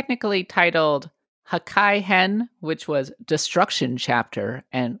was technically titled Hakai Hen, which was Destruction Chapter,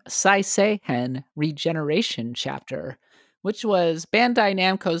 and Saisei Hen, Regeneration Chapter, which was Bandai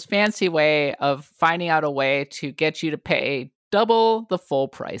Namco's fancy way of finding out a way to get you to pay double the full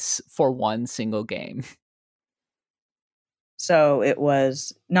price for one single game. So it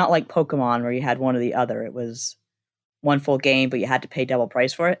was not like Pokemon where you had one or the other. It was one full game, but you had to pay double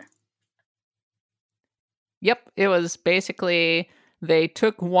price for it. Yep, it was basically they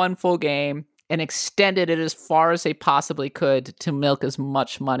took one full game and extended it as far as they possibly could to milk as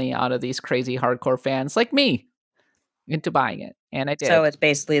much money out of these crazy hardcore fans like me into buying it. And I So did. it's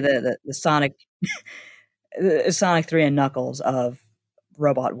basically the Sonic Sonic 3 and Knuckles of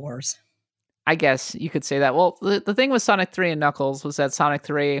Robot Wars. I guess you could say that. Well, the thing with Sonic 3 and Knuckles was that Sonic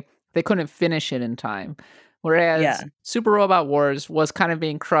 3, they couldn't finish it in time. Whereas Yeah. Super Robot Wars was kind of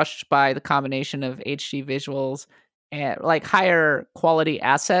being crushed by the combination of HD visuals and like higher quality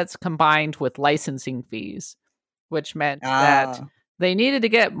assets combined with licensing fees, which meant that Ah. they needed to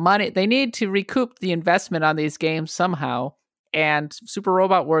get money. They need to recoup the investment on these games somehow. And Super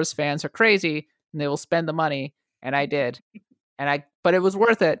Robot Wars fans are crazy and they will spend the money. And I did. But it was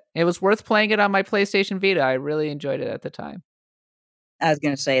worth it. It was worth playing it on my PlayStation Vita. I really enjoyed it at the time. I was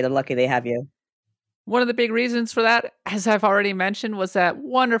gonna say, they're lucky they have you. One of the big reasons for that, as I've already mentioned, was that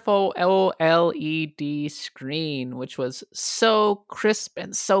wonderful OLED screen, which was so crisp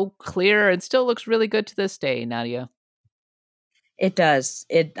and so clear and still looks really good to this day, Nadia. It does.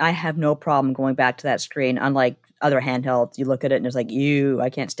 I have no problem going back to that screen, unlike other handhelds. You look at it and it's like, "Ew, I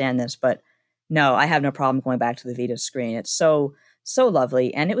can't stand this." But no, I have no problem going back to the Vita screen. It's so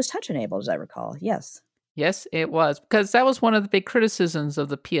lovely, and it was touch enabled, as I recall. Yes. Yes, it was, because that was one of the big criticisms of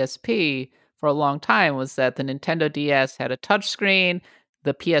the PSP for a long time was that the Nintendo DS had a touchscreen,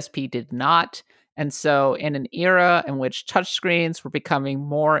 the PSP did not. And so in an era in which touchscreens were becoming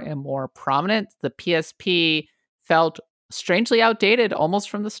more and more prominent, the PSP felt strangely outdated almost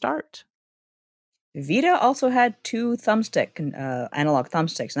from the start. Vita also had 2 analog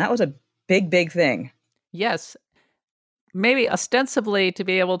thumbsticks, and that was a big, big thing. Yes, maybe ostensibly to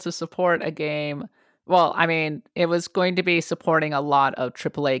be able to support a game. Well, I mean, it was going to be supporting a lot of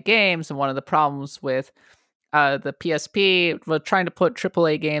AAA games, and one of the problems with the PSP, well, trying to put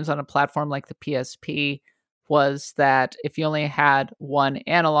AAA games on a platform like the PSP was that if you only had one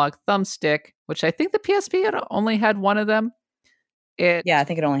analog thumbstick, which I think the PSP had only had one of them, It Yeah, I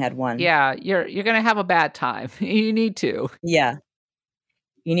think it only had one. Yeah, you're gonna have a bad time. You need to. Yeah.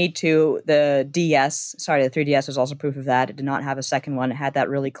 You need to the DS, sorry, the 3DS was also proof of that. It did not have a second one. It had that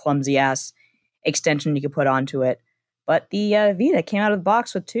really clumsy ass extension you could put onto it. But the Vita came out of the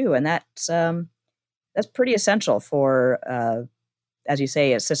box with 2, and that's pretty essential for, as you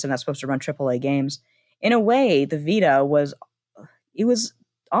say, a system that's supposed to run AAA games. In a way, the Vita was it was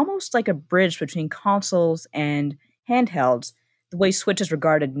almost like a bridge between consoles and handhelds, the way Switch is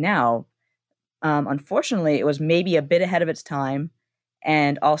regarded now. Unfortunately, it was maybe a bit ahead of its time,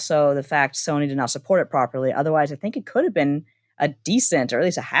 and also the fact Sony did not support it properly. Otherwise, I think it could have been a decent, or at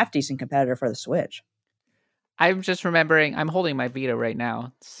least a half decent competitor for the Switch. I'm just remembering I'm holding my Vita right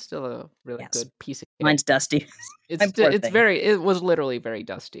now. It's still a really Yes, good piece of kit. mine's dusty. It's My sti poor it's thing. very it was literally very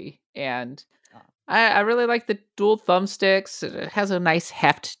dusty, and Oh, I really like the dual thumbsticks. It has a nice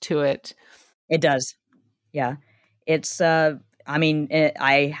heft to it. it does. Yeah, it's. I mean,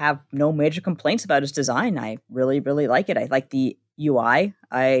 I have no major complaints about its design. I really, really like it. I like the UI.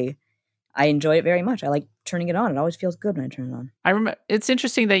 I enjoy it very much. I like turning it on. It always feels good when I turn it on. I remember it's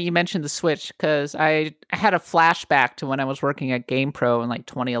interesting that you mentioned the Switch because I had a flashback to when I was working at GamePro in like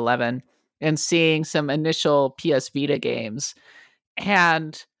 2011 and seeing some initial PS Vita games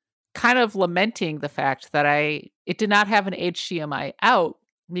and kind of lamenting the fact that it did not have an HDMI out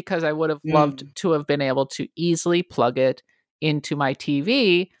because I would have loved Mm, to have been able to easily plug it into my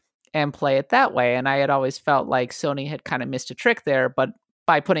TV and play it that way. And I had always felt like Sony had kind of missed a trick there, but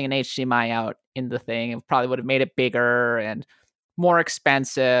by putting an HDMI out in the thing, it probably would have made it bigger and more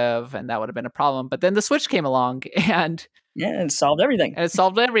expensive, and that would have been a problem. But then the Switch came along yeah, it solved everything. and it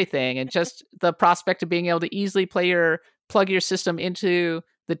solved everything. And just the prospect of being able to easily plug your system into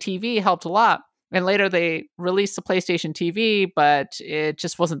the TV helped a lot. And later they released the PlayStation TV, but it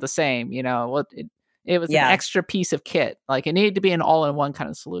just wasn't the same. It was an Yeah, extra piece of kit. Like it needed to be an all-in-one kind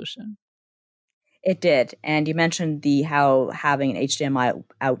of solution. it did. And you mentioned the how having an HDMI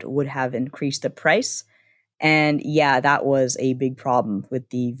out would have increased the price. And yeah, that was a big problem with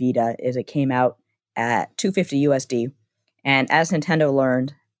the Vita is it came out at 250 USD. And as Nintendo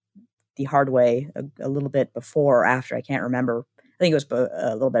learned the hard way a little bit before or after, I can't remember. I think it was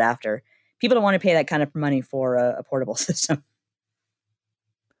a little bit after. People don't want to pay that kind of money for a portable system.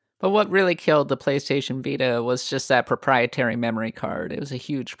 But what really killed the PlayStation Vita was just that proprietary memory card. It was a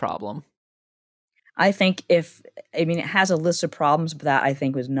huge problem. I think I mean, it has a list of problems, but that I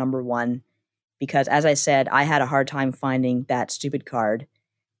think was number one because, as I said, I had a hard time finding that stupid card.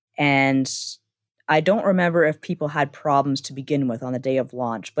 And I don't remember if people had problems to begin with on the day of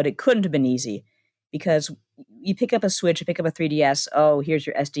launch, but it couldn't have been easy because you pick up a Switch, you pick up a 3DS, oh, here's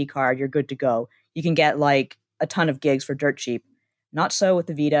your SD card, you're good to go. You can get like a ton of gigs for dirt cheap. Not so with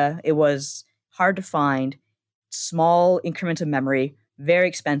the Vita. It was hard to find, small increments of memory, very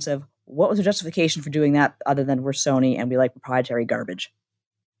expensive. What was the justification for doing that other than we're Sony and we like proprietary garbage?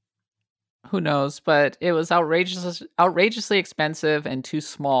 Who knows? But it was outrageously expensive and too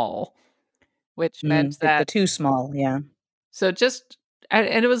small, which meant The that too small, yeah. so just and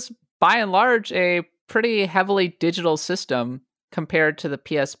it was by and large a pretty heavily digital system compared to the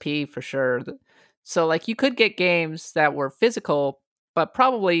PSP for sure. So like you could get games that were physical, but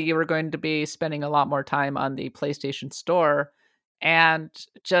probably you were going to be spending a lot more time on the PlayStation Store, and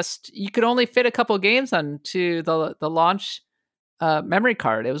just you could only fit a couple games onto the launch memory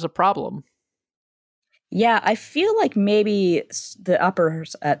card. It was a problem. Yeah, I feel like maybe the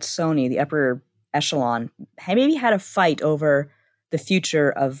uppers at Sony, the upper echelon, maybe had a fight over the future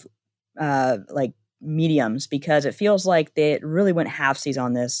of like mediums because it feels like they really went halfsies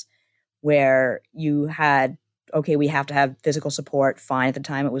on this, where you had okay, we have to have physical support. Fine, at the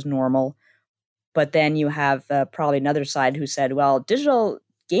time it was normal, but then you have probably another side who said, well, digital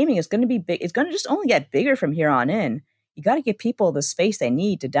gaming is going to be big. It's going to just only get bigger from here on in. You got to give people the space they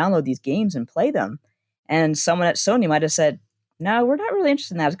need to download these games and play them. And someone at Sony might have said, no, we're not really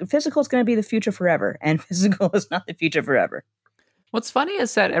interested in that. Physical is going to be the future forever, and physical is not the future forever. What's funny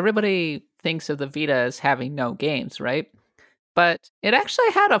is that everybody thinks of the Vita as having no games, right? But it actually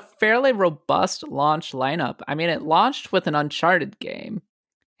had a fairly robust launch lineup. I mean, it launched with an Uncharted game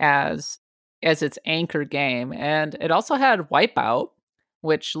as its anchor game, and it also had Wipeout,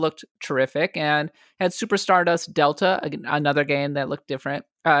 which looked terrific, and had Super Stardust Delta, another game that looked different,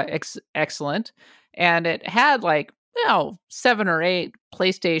 excellent, and it had like 7 or 8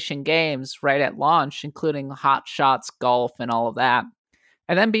 PlayStation games right at launch, including Hot Shots Golf and all of that.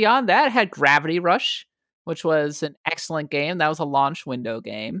 And then beyond that, it had Gravity Rush, which was an excellent game. That was a launch window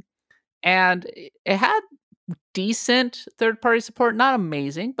game. And it had decent third party support, not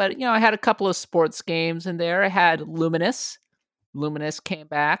amazing, but I had a couple of sports games in there. I had Luminous, Luminous came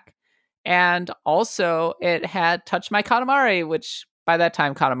back. And also, it had Touch My Katamari, which by that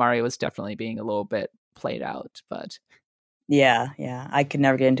time, Katamari was definitely being a little bit played out. But Yeah. I could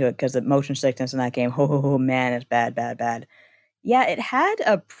never get into it because the motion sickness in that game, oh man, it's bad, bad, bad. Yeah, it had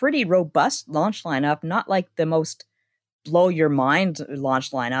a pretty robust launch lineup, not like the most blow your mind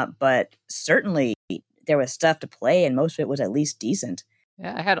launch lineup, but certainly there was stuff to play and most of it was at least decent.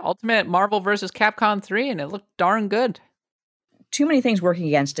 yeah, I had Ultimate Marvel vs. Capcom 3, and it looked darn good. Too many things working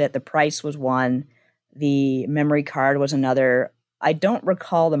against it. The price was one, the memory card was another. I don't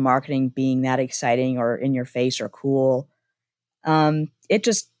recall the marketing being that exciting or in your face or cool. It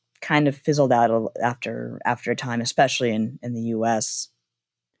just kind of fizzled out after a time, especially in the US.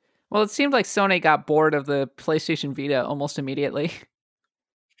 Well, it seemed like Sony got bored of the PlayStation Vita almost immediately.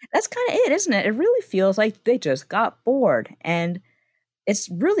 That's kind of it, isn't it? It really feels like they just got bored. And it's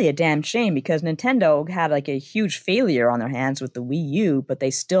really a damn shame because Nintendo had like a huge failure on their hands with the Wii U, but they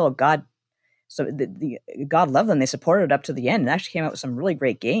still got so God love them. They supported it up to the end and actually came out with some really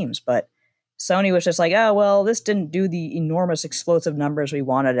great games. But Sony was just like, oh well, this didn't do the enormous explosive numbers we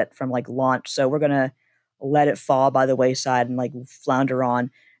wanted it from like launch, so we're gonna let it fall by the wayside and like flounder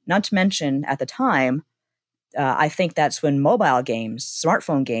on. Not to mention at the time, I think that's when mobile games,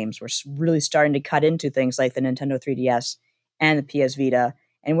 smartphone games, were really starting to cut into things like the Nintendo 3DS and the PS Vita.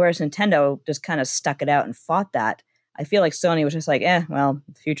 And whereas Nintendo just kind of stuck it out and fought that, I feel like Sony was just like, well,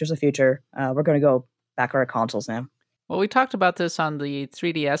 the future's the future. We're going to go back to our consoles now. Well, we talked about this on the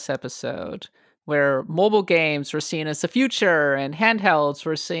 3DS episode, where mobile games were seen as the future and handhelds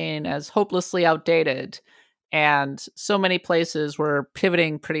were seen as hopelessly outdated. And so many places were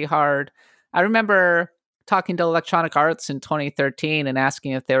pivoting pretty hard. I remember talking to Electronic Arts in 2013 and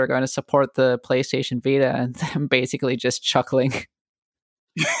asking if they were going to support the PlayStation Vita, and them basically just chuckling.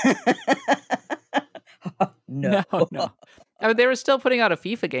 No. No. I mean, they were still putting out a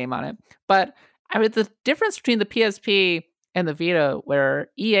FIFA game on it. But I mean, the difference between the PSP and the Vita, where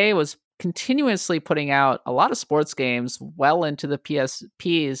EA was continuously putting out a lot of sports games well into the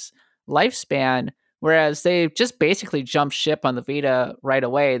PSP's lifespan, whereas they just basically jumped ship on the Vita right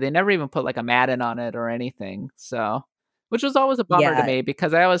away. They never even put like a Madden on it or anything. So, which was always a bummer to Yeah, me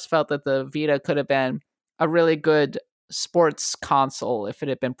because I always felt that the Vita could have been a really good sports console if it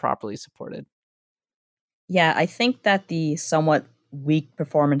had been properly supported. yeah, I think that the somewhat weak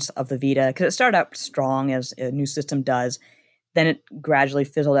performance of the Vita, because it started out strong as a new system does, then it gradually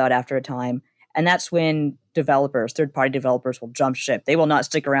fizzled out after a time. And that's when developers, third party developers, will jump ship. They will not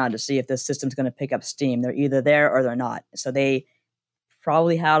stick around to see if this system's going to pick up steam. They're either there or they're not. So they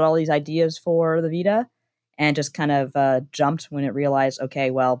probably had all these ideas for the Vita and just kind of jumped when it realized, okay,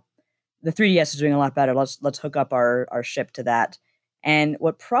 well, the 3DS is doing a lot better. Let's hook up our ship to that. And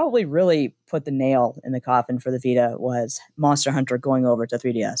what probably really put the nail in the coffin for the Vita was Monster Hunter going over to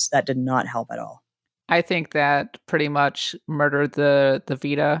 3DS. That did not help at all. I think that pretty much murdered the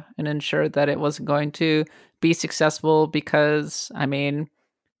Vita and ensured that it wasn't going to be successful because I mean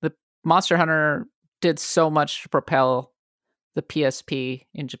the Monster Hunter did so much to propel the PSP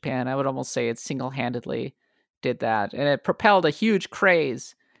in Japan. I would almost say it single-handedly did that. And it propelled a huge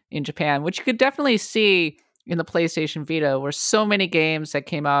craze in Japan, which you could definitely see in the PlayStation Vita, where so many games that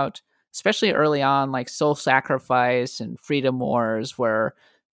came out, especially early on, like Soul Sacrifice and Freedom Wars, were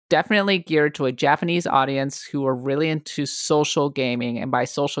definitely geared to a Japanese audience who are really into social gaming. And by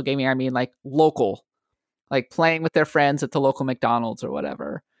social gaming, I mean like local, like playing with their friends at the local McDonald's or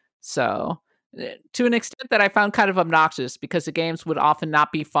whatever. So, to an extent that I found kind of obnoxious because the games would often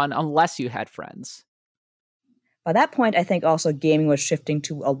not be fun unless you had friends. By that point, I think also gaming was shifting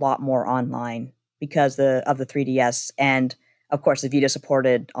to a lot more online because of the 3DS, and of course the Vita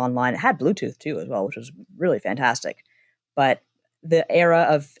supported online. It had Bluetooth too as well, which was really fantastic. But the era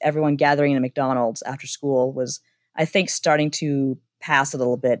of everyone gathering in a McDonald's after school was, I think, starting to pass a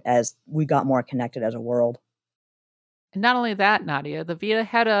little bit as we got more connected as a world. And not only that, Nadia, the Vita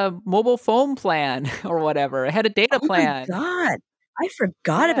had a mobile phone plan or whatever. It had a data Oh my plan. god, I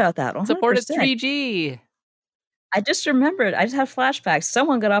forgot Yeah. about that. Supported 100%. 3G. I just remembered. I just have flashbacks.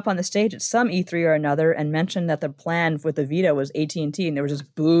 Someone got up on the stage at some E3 or another and mentioned that the plan with the Vita was AT&T, and there was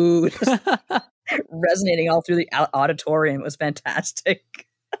just boo just resonating all through the auditorium. It was fantastic.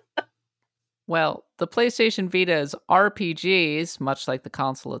 Well, the PlayStation Vita's RPGs, much like the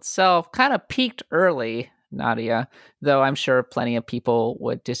console itself, kind of peaked early, Nadia, though I'm sure plenty of people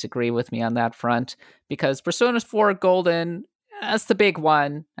would disagree with me on that front, because Persona 4 Golden, that's the big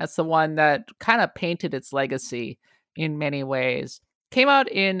one. That's the one that kind of painted its legacy in many ways. Came out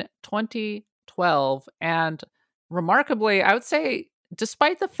in 2012, and remarkably, I would say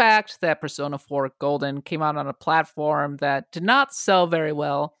despite the fact that Persona 4 Golden came out on a platform that did not sell very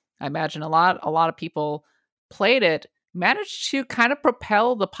well, I imagine a lot of people played it, managed to kind of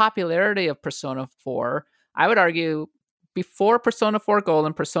propel the popularity of Persona 4. I would argue before Persona 4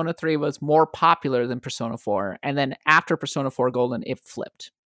 Golden, Persona 3 was more popular than Persona 4, and then after Persona 4 Golden, it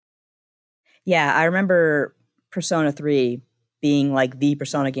flipped. Yeah, I remember Persona 3 being like the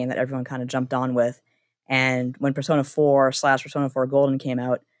Persona game that everyone kind of jumped on with. And when Persona 4 slash Persona 4 Golden came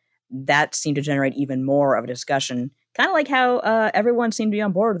out, that seemed to generate even more of a discussion. Kind of like how everyone seemed to be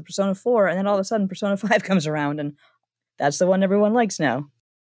on board with Persona 4, and then all of a sudden Persona 5 comes around, and that's the one everyone likes now.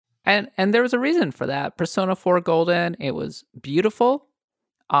 And there was a reason for that. Persona 4 Golden, it was beautiful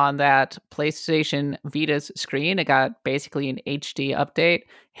on that PlayStation Vita's screen. It got basically an HD update,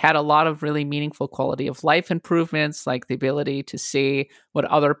 had a lot of really meaningful quality of life improvements, like the ability to see what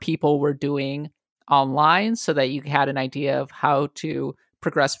other people were doing online so that you had an idea of how to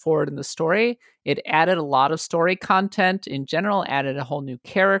progress forward in the story. It added a lot of story content in general, added a whole new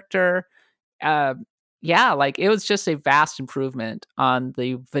character. Uh, yeah, like it was just a vast improvement on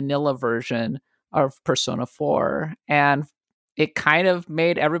the vanilla version of Persona 4. And it kind of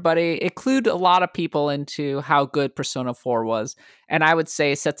made everybody, it clued a lot of people into how good Persona 4 was. And I would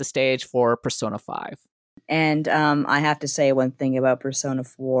say set the stage for Persona 5. And I have to say one thing about Persona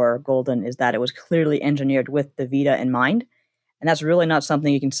 4 Golden is that it was clearly engineered with the Vita in mind. And that's really not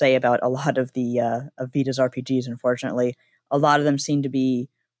something you can say about a lot of the of Vita's RPGs, unfortunately. A lot of them seem to be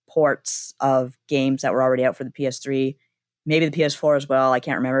ports of games that were already out for the PS3, maybe the PS4 as well. I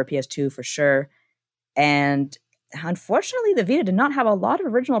can't remember, PS2 for sure. And unfortunately, the Vita did not have a lot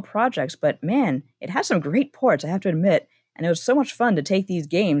of original projects, but man, it has some great ports, I have to admit. And it was so much fun to take these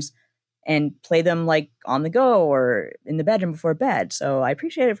games and play them like on the go or in the bedroom before bed. So I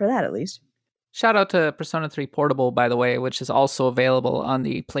appreciate it for that, at least. Shout out to Persona 3 Portable, by the way, which is also available on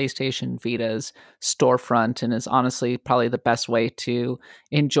the PlayStation Vita's storefront and is honestly probably the best way to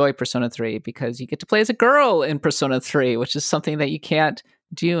enjoy Persona 3 because you get to play as a girl in Persona 3, which is something that you can't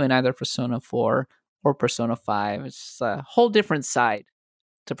do in either Persona 4 or Persona 5. It's a whole different side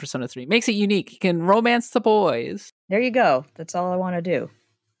to Persona 3. Makes it unique. You can romance the boys. There you go. That's all I want to do.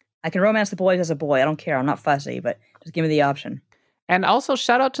 I can romance the boys as a boy. I don't care. I'm not fussy, but just give me the option. And also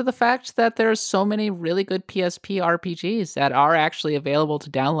shout out to the fact that there's so many really good PSP RPGs that are actually available to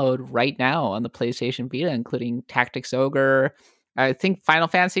download right now on the PlayStation Vita, including Tactics Ogre. I think Final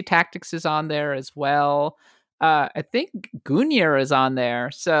Fantasy Tactics is on there as well. I think Gungnir is on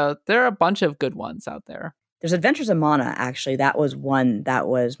there. So there are a bunch of good ones out there. There's Adventures of Mana, actually. That was one that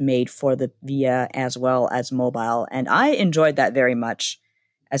was made for the Vita as well as mobile. And I enjoyed that very much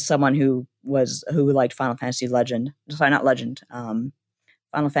as someone who liked Final Fantasy Legend. Sorry, not Legend.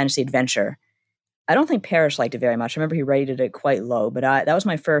 Final Fantasy Adventure. I don't think Parrish liked it very much. I remember he rated it quite low, but that was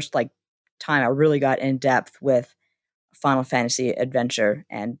my first time I really got in depth with Final Fantasy Adventure,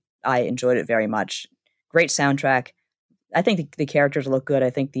 and I enjoyed it very much. Great soundtrack. I think the characters look good.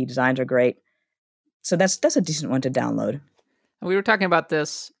 I think the designs are great. So that's a decent one to download. We were talking about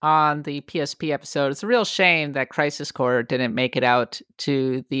this on the PSP episode. It's a real shame that Crisis Core didn't make it out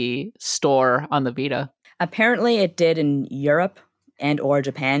to the store on the Vita. Apparently it did in Europe and or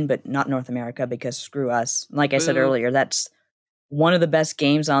Japan, but not North America because screw us. Like I said earlier, that's one of the best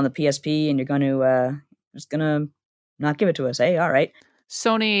games on the PSP, and you're going to just gonna not give it to us, eh? All right.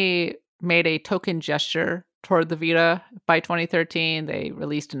 Sony made a token gesture toward the Vita by 2013. They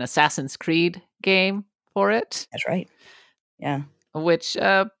released an Assassin's Creed game for it. That's right. Yeah. Which,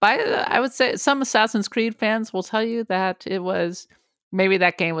 I would say some Assassin's Creed fans will tell you that maybe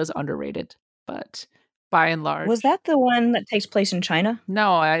that game was underrated, but by and large. Was that the one that takes place in China?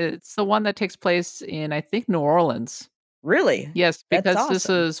 No, it's the one that takes place in, I think, New Orleans. Really? Yes, because awesome. This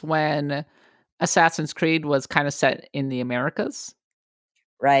is when Assassin's Creed was kind of set in the Americas.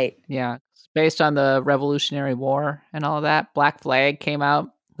 Right. Yeah, based on the Revolutionary War and all of that. Black Flag came out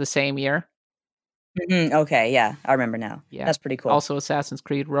the same year. Mm-hmm. Okay, yeah, I remember now. Yeah, that's pretty cool. Also Assassin's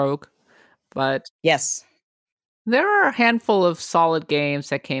Creed Rogue. But yes, there are a handful of solid games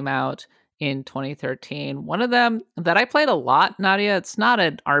that came out in 2013. One of them that I played a lot, Nadia, it's not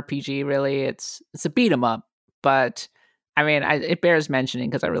an RPG really. It's a beat 'em up, but I mean, it bears mentioning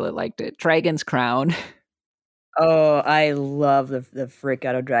because I really liked it. Dragon's Crown. Oh, I love the frick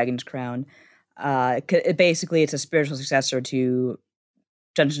out of Dragon's Crown. Basically, it's a spiritual successor to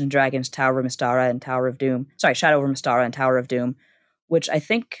Dungeons and Dragons Tower of Mystara and Tower of Doom. Sorry, Shadow over Mystara and Tower of Doom, which I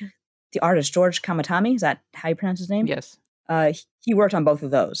think the artist George Kamatami, is that how you pronounce his name? Yes. He worked on both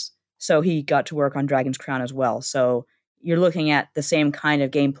of those. So he got to work on Dragon's Crown as well. So you're looking at the same kind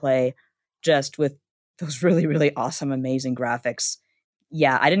of gameplay, just with those really, really awesome, amazing graphics.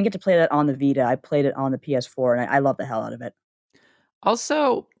 Yeah, I didn't get to play that on the Vita. I played it on the PS4, and I love the hell out of it.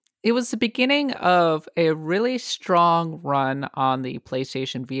 Also, it was the beginning of a really strong run on the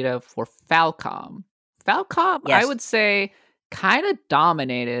PlayStation Vita for Falcom. Falcom, I Yes. would say, kind of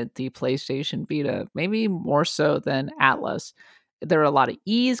dominated the PlayStation Vita, maybe more so than Atlas. There are a lot of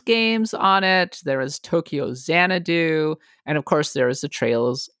Ys games on it. There is Tokyo Xanadu, and of course, there is the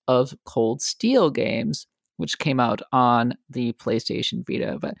Trails of Cold Steel games, which came out on the PlayStation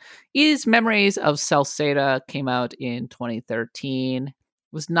Vita. But Ys Memories of Celceta came out in 2013.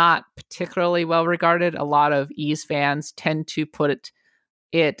 Was not particularly well regarded. A lot of Ys fans tend to put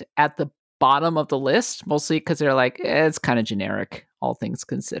it at the bottom of the list, mostly because they're like, it's kind of generic, all things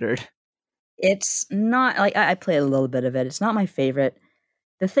considered. It's not like I played a little bit of it. It's not my favorite.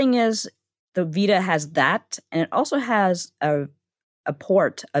 The thing is, the Vita has that, and it also has a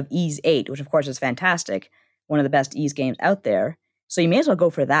port of Ys 8, which of course is fantastic, one of the best Ys games out there. So you may as well go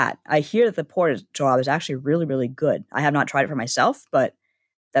for that. I hear that the port job is actually really, really good. I have not tried it for myself, but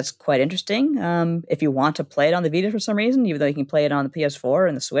that's quite interesting. If you want to play it on the Vita for some reason, even though you can play it on the PS4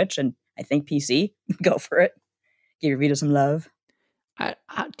 and the Switch and I think PC, go for it. Give your Vita some love.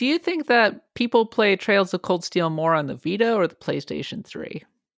 Do you think that people play Trails of Cold Steel more on the Vita or the PlayStation 3?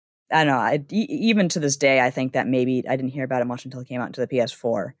 I don't know. Even to this day, I think that maybe I didn't hear about it much until it came out into the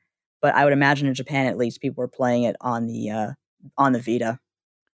PS4. But I would imagine in Japan, at least, people were playing it on the Vita.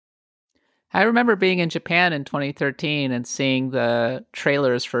 I remember being in Japan in 2013 and seeing the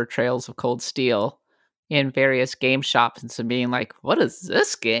trailers for Trails of Cold Steel in various game shops and being like, what is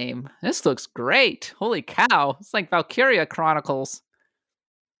this game? This looks great. Holy cow. It's like Valkyria Chronicles.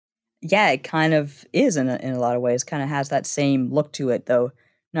 Yeah, it kind of is in a lot of ways. Kind of has that same look to it, though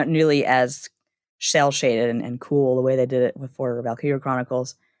not nearly as shell shaded and cool the way they did it for Valkyria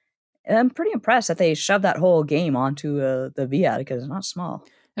Chronicles. And I'm pretty impressed that they shoved that whole game onto the Vita because it's not small.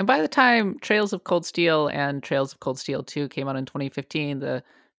 And by the time Trails of Cold Steel and Trails of Cold Steel 2 came out in 2015, the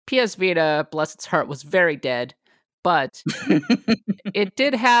PS Vita, bless its heart, was very dead. But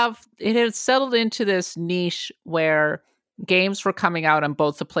it had settled into this niche where games were coming out on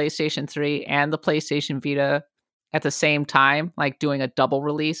both the PlayStation 3 and the PlayStation Vita at the same time, like doing a double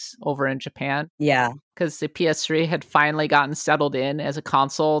release over in Japan. Yeah. Because the PS3 had finally gotten settled in as a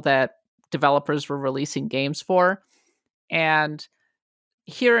console that developers were releasing games for. And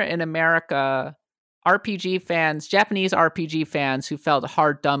here in America, RPG fans, Japanese RPG fans who felt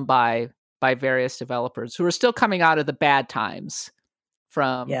hard done by various developers who were still coming out of the bad times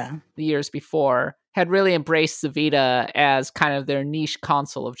from Yeah. the years before had really embraced the Vita as kind of their niche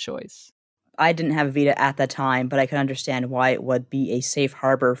console of choice. I didn't have a Vita at the time, but I can understand why it would be a safe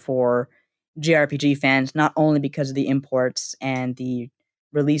harbor for JRPG fans, not only because of the imports and the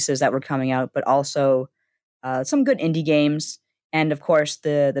releases that were coming out, but also some good indie games. And of course,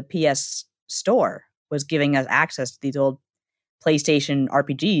 the PS Store was giving us access to these old PlayStation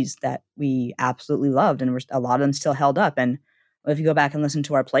RPGs that we absolutely loved, and a lot of them still held up. And if you go back and listen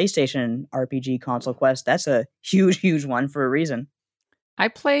to our PlayStation RPG console quest, that's a huge, huge one for a reason. I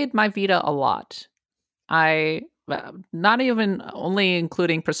played my Vita a lot. I not even only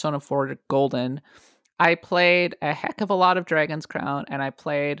including Persona 4 Golden. I played a heck of a lot of Dragon's Crown, and I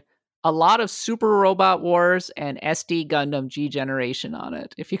played a lot of Super Robot Wars and SD Gundam G Generation on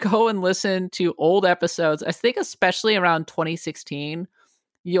it. If you go and listen to old episodes, I think especially around 2016,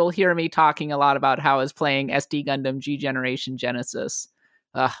 you'll hear me talking a lot about how I was playing SD Gundam G Generation Genesis.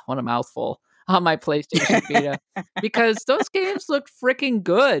 What a mouthful on my PlayStation Vita. Because those games looked freaking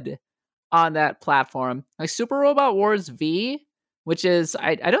good on that platform. Like Super Robot Wars V, which is,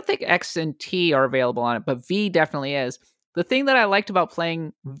 I don't think X and T are available on it, but V definitely is. The thing that I liked about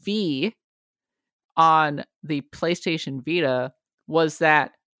playing V on the PlayStation Vita was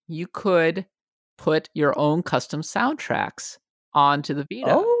that you could put your own custom soundtracks onto the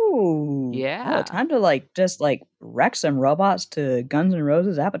Vita. Oh, time to just wreck some robots to Guns N'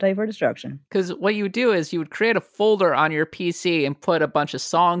 Roses' Appetite for Destruction. Because what you would do is you would create a folder on your PC and put a bunch of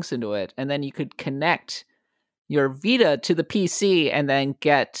songs into it, and then you could connect your Vita to the PC and then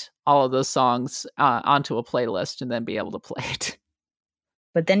get all of those songs onto a playlist and then be able to play it.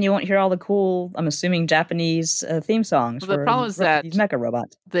 But then you won't hear all the cool, I'm assuming, Japanese theme songs Well, the problem is that these mecha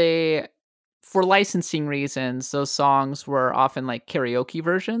robots. For licensing reasons, those songs were often like karaoke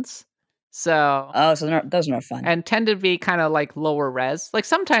versions. So those are not fun. And tend to be kind of like lower res. Like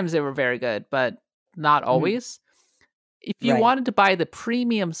sometimes they were very good, but not always. If you wanted to buy the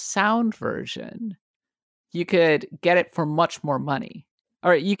premium sound version, you could get it for much more money.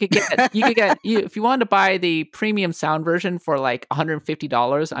 Or you could get if you wanted to buy the premium sound version for like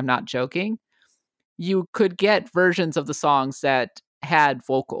 $150, I'm not joking, you could get versions of the songs that had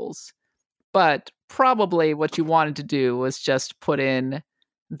vocals. But probably what you wanted to do was just put in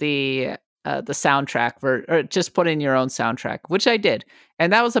the soundtrack or just put in your own soundtrack, which I did.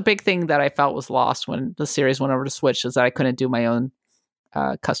 And that was a big thing that I felt was lost when the series went over to Switch, is that I couldn't do my own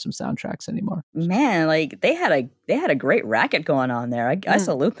custom soundtracks anymore. Man, like they had a great racket going on there. I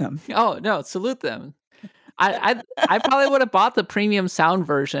salute them. Oh no, salute them. I probably would have bought the premium sound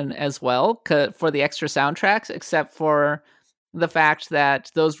version as well for the extra soundtracks, except for the fact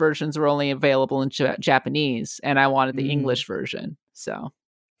that those versions were only available in Japanese, and I wanted the English version. So,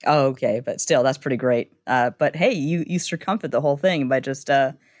 oh, okay, but still, that's pretty great. But hey, you circumvented the whole thing by just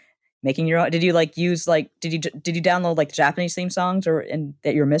making your own. Did you did you download like Japanese theme songs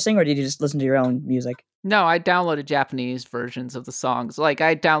that you're missing, or did you just listen to your own music? No, I downloaded Japanese versions of the songs. Like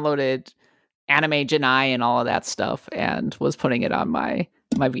I downloaded Anime Janai and all of that stuff, and was putting it on my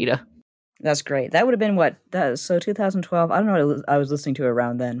Vita. That's great. That would have been what? So 2012. I don't know what I was listening to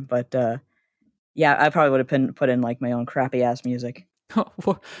around then, but yeah, I probably would have put in like my own crappy ass music.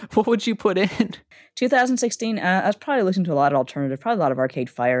 What would you put in? 2016. I was probably listening to a lot of alternative, probably a lot of Arcade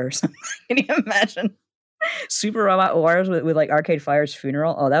Fire or something. Can you imagine? Super Robot Wars with like Arcade Fire's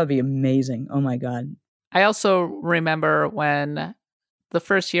Funeral. Oh, that would be amazing. Oh my god. I also remember when the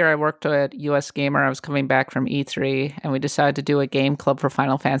first year I worked at US Gamer, I was coming back from E3, and we decided to do a game club for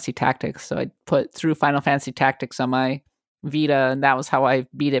Final Fantasy Tactics. So I put through Final Fantasy Tactics on my Vita, and that was how I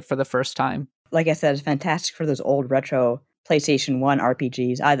beat it for the first time. Like I said, it's fantastic for those old retro PlayStation 1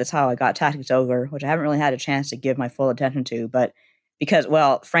 RPGs. That's how I got Tactics Ogre, which I haven't really had a chance to give my full attention to. But because,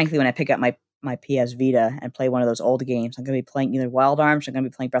 well, frankly, when I pick up my PS Vita and play one of those old games, I'm going to be playing either Wild Arms or I'm going to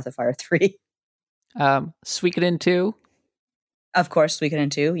be playing Breath of Fire 3. Suikoden 2. Of course,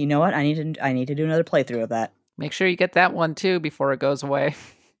 Suikoden 2. You know what? I need to do another playthrough of that. Make sure you get that one too before it goes away.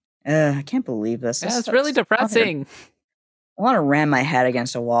 I can't believe this. Yeah, it's really depressing. I want to ram my head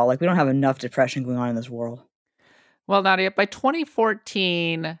against a wall. Like, we don't have enough depression going on in this world. Well, Nadia, by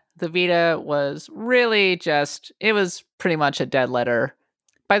 2014, the Vita was really it was pretty much a dead letter.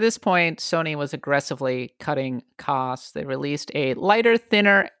 By this point, Sony was aggressively cutting costs. They released a lighter,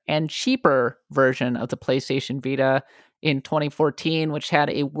 thinner, and cheaper version of the PlayStation Vita in 2014, which had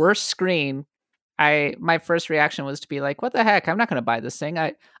a worse screen. My first reaction was to be like, what the heck? I'm not going to buy this thing.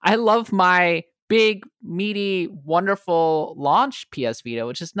 I love my big, meaty, wonderful launch PS Vita,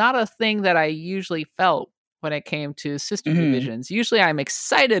 which is not a thing that I usually felt when it came to system revisions. Usually I'm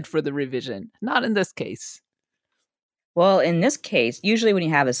excited for the revision. Not in this case. Well, in this case, usually when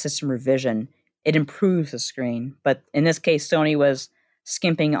you have a system revision, it improves the screen. But in this case, Sony was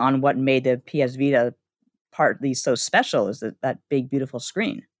skimping on what made the PS Vita partly so special, is that big, beautiful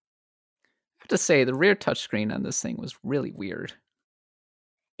screen. I have to say, the rear touchscreen on this thing was really weird.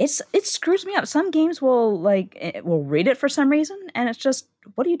 It screws me up. Some games will read it for some reason, and it's just,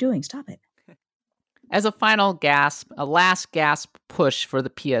 what are you doing? Stop it. As a final gasp, a last gasp push for the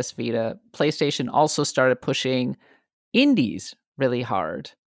PS Vita, PlayStation also started pushing indies really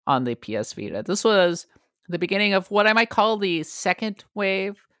hard on the PS Vita. This was the beginning of what I might call the second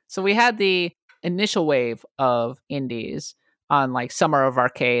wave. So we had the initial wave of indies on like Summer of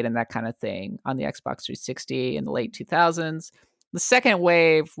Arcade and that kind of thing on the Xbox 360 in the late 2000s. The second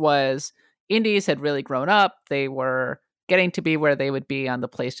wave was indies had really grown up. They were getting to be where they would be on the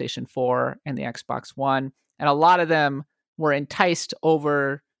PlayStation 4 and the Xbox One. And a lot of them were enticed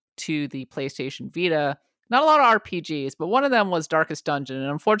over to the PlayStation Vita. Not a lot of RPGs, but one of them was Darkest Dungeon. And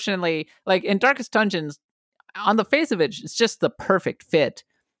unfortunately, like in Darkest Dungeons, on the face of it, it's just the perfect fit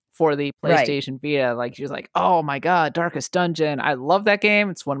for the PlayStation Vita. Like, you're like, oh my God, Darkest Dungeon. I love that game.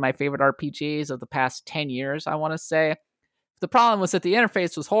 It's one of my favorite RPGs of the past 10 years, I want to say. The problem was that the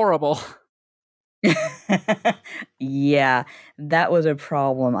interface was horrible. Yeah, that was a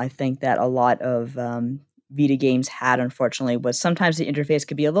problem. I think that a lot of Vita games had, unfortunately, was sometimes the interface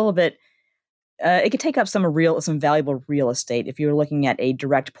could be a little bit. It could take up some valuable real estate if you're looking at a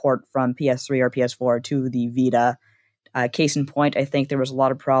direct port from PS3 or PS4 to the Vita. Case in point, I think there was a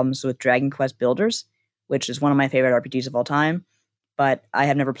lot of problems with Dragon Quest Builders, which is one of my favorite RPGs of all time. But I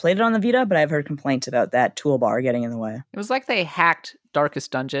have never played it on the Vita, but I've heard complaints about that toolbar getting in the way. It was like they hacked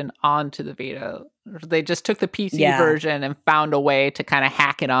Darkest Dungeon onto the Vita. They just took the PC version and found a way to kind of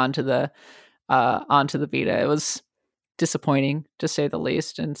hack it onto the Vita. It was disappointing, to say the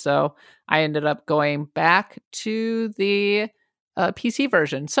least. And so I ended up going back to the PC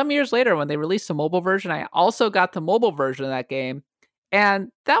version. Some years later, when they released the mobile version, I also got the mobile version of that game.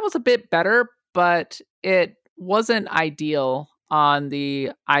 And that was a bit better, but it wasn't ideal on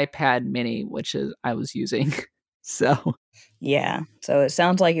the iPad mini, which I was using. So yeah, so it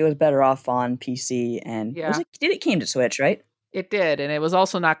sounds like it was better off on PC, and it came to Switch, right? It did, and it was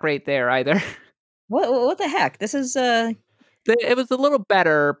also not great there either. What the heck? This is It was a little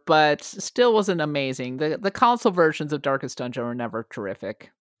better, but still wasn't amazing. The console versions of Darkest Dungeon were never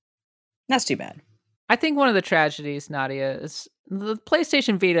terrific. that's too bad. I think one of the tragedies, Nadia, is the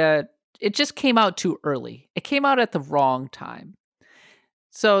PlayStation Vita, it just came out too early. It came out at the wrong time.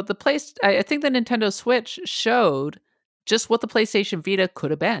 So I think the Nintendo Switch showed just what the PlayStation Vita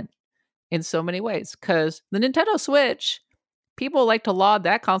could have been in so many ways. Because the Nintendo Switch, people like to laud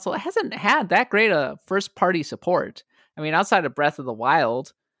that console. It hasn't had that great a first party support. I mean, outside of Breath of the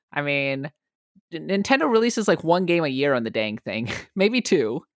Wild, I mean, Nintendo releases like one game a year on the dang thing, maybe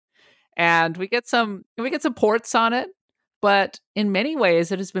two, and we get some ports on it. But in many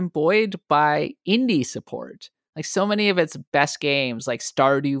ways, it has been buoyed by indie support. Like so many of its best games, like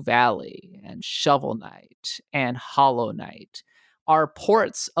Stardew Valley and Shovel Knight and Hollow Knight, are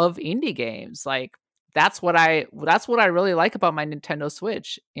ports of indie games. Like that's what I really like about my Nintendo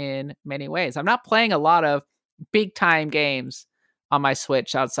Switch in many ways. I'm not playing a lot of big time games on my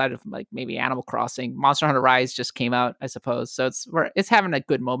Switch outside of like maybe Animal Crossing. Monster Hunter Rise just came out, I suppose. So it's having a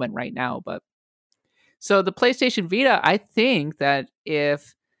good moment right now, but so the PlayStation Vita, I think that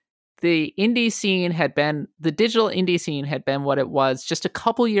if the digital indie scene had been what it was just a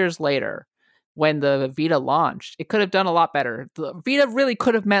couple years later when the Vita launched, it could have done a lot better. The Vita really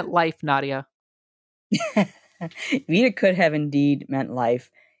could have meant life, Nadia. Vita could have indeed meant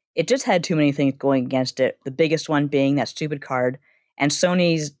life. It just had too many things going against it. The biggest one being that stupid card and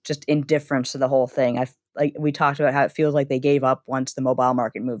Sony's just indifference to the whole thing. Like we talked about how it feels like they gave up once the mobile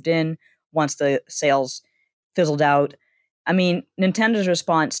market moved in, once the sales fizzled out. I mean, Nintendo's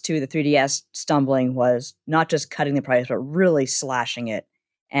response to the 3DS stumbling was not just cutting the price, but really slashing it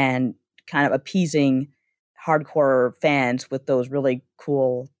and kind of appeasing hardcore fans with those really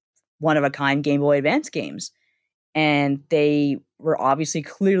cool one of a kind Game Boy Advance games. And they were obviously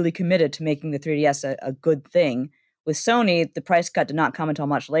clearly committed to making the 3DS a good thing. With Sony, the price cut did not come until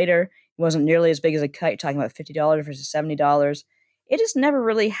much later. It wasn't nearly as big as a cut. You're talking about $50 versus $70. It just never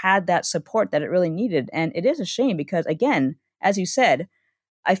really had that support that it really needed. And it is a shame because, again, as you said,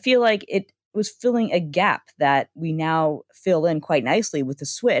 I feel like it was filling a gap that we now fill in quite nicely with the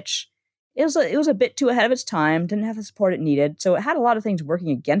Switch. It was a bit too ahead of its time, didn't have the support it needed, so it had a lot of things working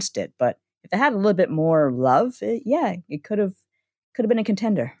against it. But if it had a little bit more love, it could have been a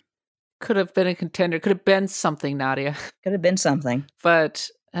contender. Could have been a contender. Could have been something, Nadia. Could have been something. But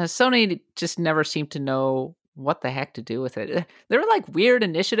Sony just never seemed to know what the heck to do with it. There were like weird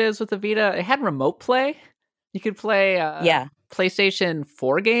initiatives with the Vita. It had remote play. You could play Yeah. PlayStation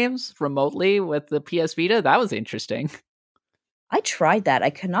 4 games remotely with the PS Vita. That was interesting. I tried that. I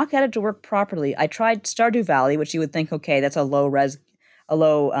could not get it to work properly. I tried Stardew Valley, which you would think, okay, that's a low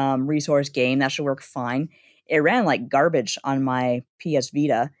resource game. That should work fine. It ran like garbage on my PS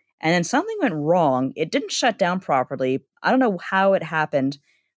Vita. And then something went wrong. It didn't shut down properly. I don't know how it happened,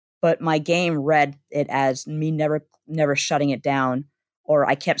 but my game read it as me never shutting it down, or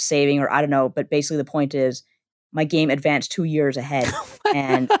I kept saving, or I don't know. But basically the point is my game advanced 2 years ahead.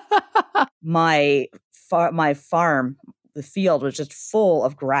 And my farm, the field was just full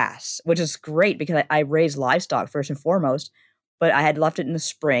of grass, which is great because I raised livestock first and foremost, but I had left it in the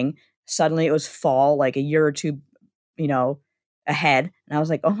spring. Suddenly it was fall, like a year or two, ahead. And I was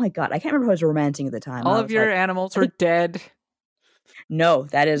like, oh my God, I can't remember who I was romancing at the time. All of your animals were dead. No,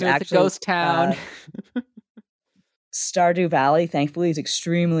 that is actually a ghost town. Stardew Valley, thankfully, is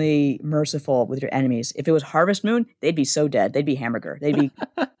extremely merciful with your enemies. If it was Harvest Moon, they'd be so dead. They'd be hamburger. They'd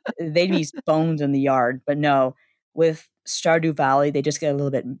be bones in the yard. But no, with Stardew Valley, they just get a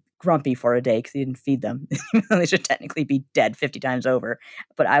little bit grumpy for a day because you didn't feed them. They should technically be dead 50 times over.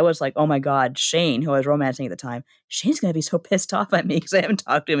 But I was like, oh my God, Shane, who I was romancing at the time, Shane's going to be so pissed off at me because I haven't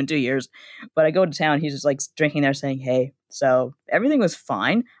talked to him in 2 years. But I go to town, he's just like drinking there saying, hey. So everything was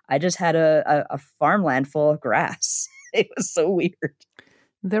fine. I just had a farmland full of grass. It was so weird.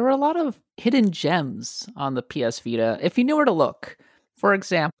 There were a lot of hidden gems on the PS Vita if you knew where to look. For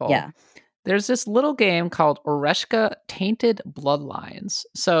example, there's this little game called Oreshka Tainted Bloodlines.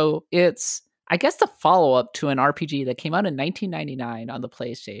 So it's, I guess, the follow-up to an RPG that came out in 1999 on the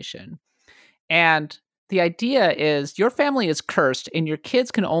PlayStation. And the idea is your family is cursed and your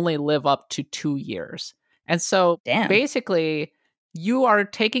kids can only live up to 2 years. And so basically you are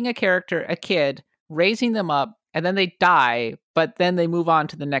taking a kid, raising them up, and then they die, but then they move on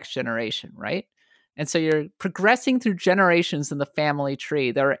to the next generation, right? And so you're progressing through generations in the family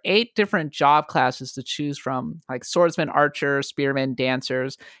tree. There are 8 different job classes to choose from, like swordsman, archer, spearman,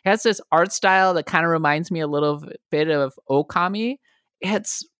 dancers. It has this art style that kind of reminds me a little bit of Okami.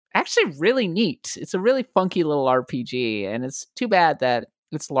 It's actually really neat. It's a really funky little RPG, and it's too bad that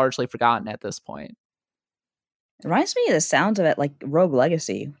it's largely forgotten at this point. It reminds me of the sounds of it like Rogue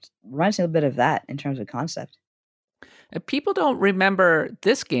Legacy. Reminds me a bit of that in terms of concept. People don't remember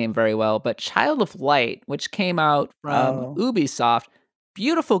this game very well, but Child of Light, which came out from Oh, Ubisoft,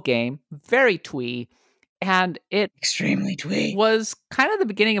 beautiful game, very twee, and it extremely twee. was kind of the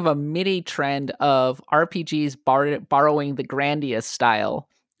beginning of a mini trend of RPGs borrowing the Grandia style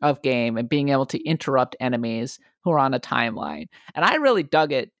of game and being able to interrupt enemies who are on a timeline. And I really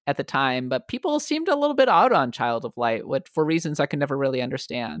dug it at the time, but people seemed a little bit out on Child of Light, for reasons I could never really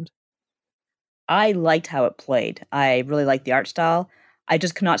understand. I liked how it played. I really liked the art style. I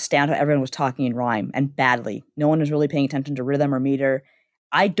just could not stand how everyone was talking in rhyme and badly. No one was really paying attention to rhythm or meter.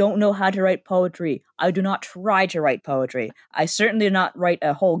 I don't know how to write poetry. I do not try to write poetry. I certainly do not write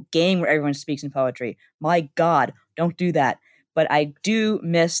a whole game where everyone speaks in poetry. My God, don't do that. But I do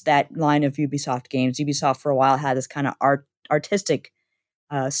miss that line of Ubisoft games. Ubisoft for a while had this kind of artistic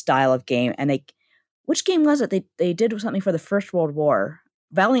style of game, and which game was it? They did something for the First World War.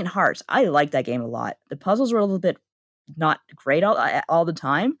 Valiant Hearts. I liked that game a lot. The puzzles were a little bit not great all the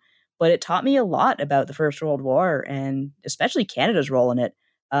time, but it taught me a lot about the First World War and especially Canada's role in it.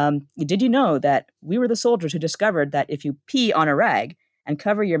 Did you know that we were the soldiers who discovered that if you pee on a rag and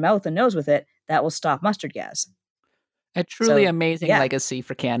cover your mouth and nose with it, that will stop mustard gas? A truly So, amazing yeah. legacy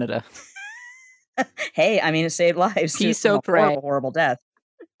for Canada. Hey, I mean, it saved lives Pea from a soaked rag. horrible death.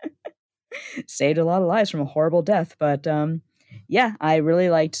 Saved a lot of lives from a horrible death, but yeah, I really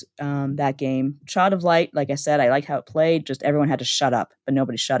liked that game. Child of Light, like I said, I liked how it played. Just everyone had to shut up, but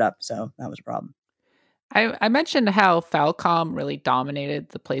nobody shut up, so that was a problem. I mentioned how Falcom really dominated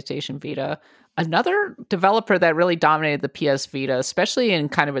the PlayStation Vita. Another developer that really dominated the PS Vita, especially in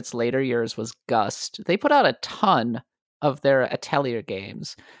kind of its later years, was Gust. They put out a ton of their Atelier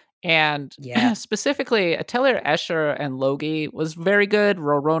games. And Yeah. specifically, Atelier Escher and Logi was very good.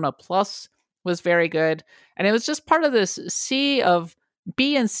 Rorona Plus was very good. And it was just part of this sea of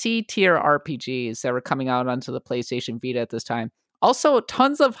B and C tier RPGs that were coming out onto the PlayStation Vita at this time. Also,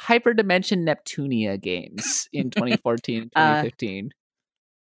 tons of Hyperdimension Neptunia games in 2014 and 2015.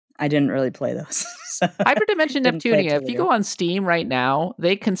 I didn't really play those. So Hyperdimension didn't play Neptunia, if you Atelier. go on Steam right now,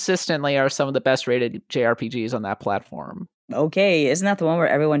 they consistently are some of the best rated JRPGs on that platform. Okay, isn't that the one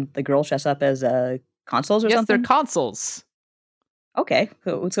where the girls dress up as consoles or Yes, they're something? consoles. Okay,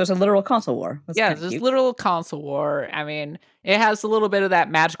 so it's a literal console war. That's Yeah, kind of this cute. literal console war. I mean, it has a little bit of that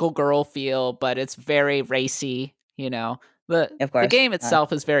magical girl feel, but it's very racy, you know. Of The course. game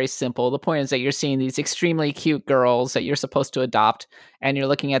itself is very simple. The point is that you're seeing these extremely cute girls that you're supposed to adopt, and you're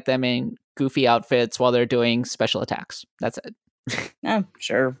looking at them in goofy outfits while they're doing special attacks. That's it.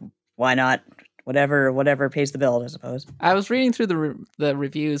 Sure. Why not? Whatever pays the bill, I suppose. I was reading through the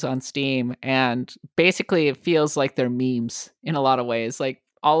reviews on Steam, and basically it feels like they're memes in a lot of ways. Like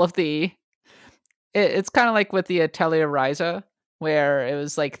all of it's kind of like with the Atelier Ryza, where it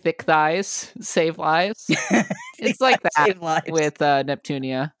was like thick thighs save lives. It's like that Save lives. with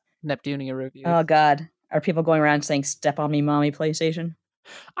Neptunia reviews. Oh God, are people going around saying "Step on me, mommy"? PlayStation.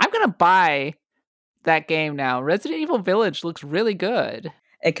 I'm gonna buy that game now. Resident Evil Village looks really good.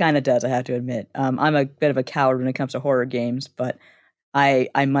 It kind of does, I have to admit. I'm a bit of a coward when it comes to horror games, but I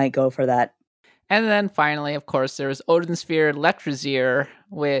might go for that. And then finally, of course, there's Odin Sphere Letrazier,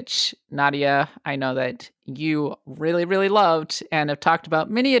 which, Nadia, I know that you really, really loved and have talked about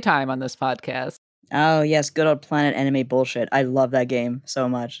many a time on this podcast. Oh yes, good old Planet Enemy bullshit. I love that game so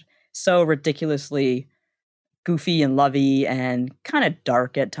much. So ridiculously goofy and lovey and kind of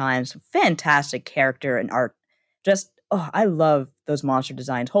dark at times. Fantastic character and art. Just, I love those monster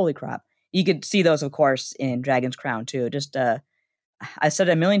designs. Holy crap. You could see those, of course, in Dragon's Crown, too. Just, I said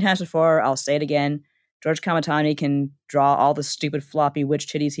it a million times before, I'll say it again. George Kamatani can draw all the stupid floppy witch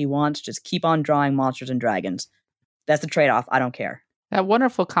titties he wants. Just keep on drawing monsters and dragons. That's the trade-off. I don't care. That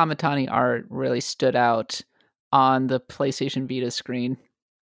wonderful Kamatani art really stood out on the PlayStation Vita screen.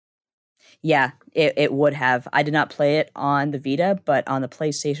 Yeah, it would have. I did not play it on the Vita, but on the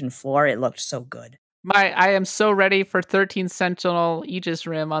PlayStation 4, it looked so good. I am so ready for 13 Sentinel Aegis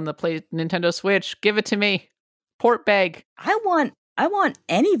Rim on the Nintendo Switch. Give it to me. Port bag. I want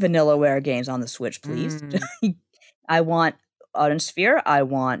any Vanillaware games on the Switch, please. I want Odin Sphere, I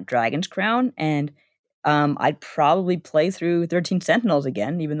want Dragon's Crown, and I'd probably play through 13 Sentinels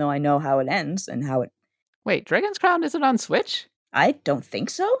again, even though I know how it ends and how it... Wait, Dragon's Crown isn't on Switch? I don't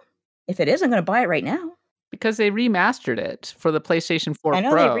think so. If it is, I'm going to buy it right now. Because they remastered it for the PlayStation 4 Pro. I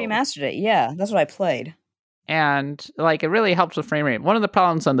know they remastered it, yeah. That's what I played. And, like, it really helped with frame rate. One of the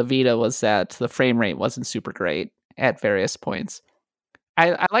problems on the Vita was that the frame rate wasn't super great at various points.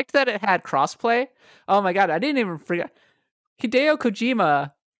 I liked that it had crossplay. Oh my god, I didn't even forget. Hideo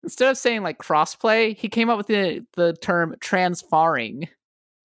Kojima, instead of saying like crossplay, he came up with the term transfarring.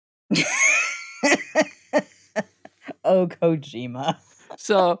 Oh, Kojima.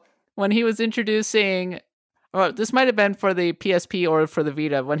 So when he was introducing, well, this might have been for the PSP or for the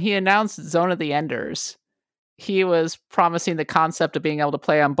Vita, when he announced Zone of the Enders, he was promising the concept of being able to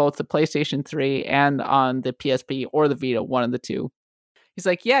play on both the PlayStation 3 and on the PSP or the Vita, one of the two. He's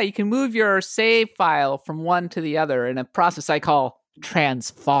like, yeah, you can move your save file from one to the other in a process I call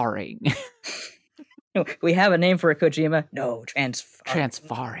transfarring. We have a name for it, Kojima. No,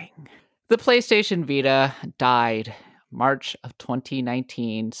 Transfarring. The PlayStation Vita died March of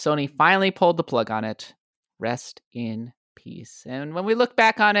 2019. Sony finally pulled the plug on it. Rest in peace. And when we look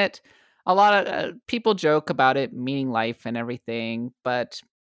back on it, a lot of people joke about it meaning life and everything, but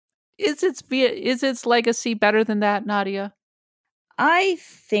is its legacy better than that, Nadia? I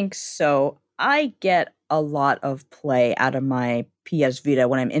think so. I get a lot of play out of my PS Vita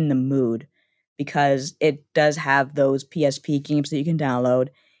when I'm in the mood because it does have those PSP games that you can download.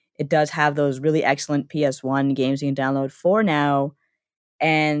 It does have those really excellent PS1 games you can download for now.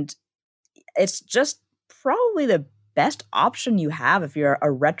 And it's just probably the best option you have if you're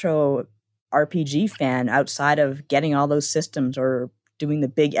a retro RPG fan outside of getting all those systems or doing the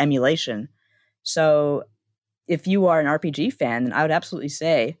big emulation. So if you are an RPG fan, then I would absolutely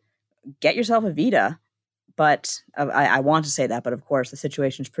say get yourself a Vita. But I want to say that, but of course the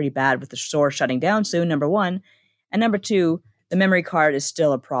situation is pretty bad with the store shutting down soon. Number one, and number two, the memory card is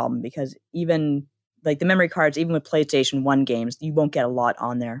still a problem because even like the memory cards, even with PlayStation One games, you won't get a lot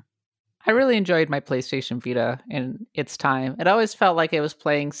on there. I really enjoyed my PlayStation Vita in its time. It always felt like it was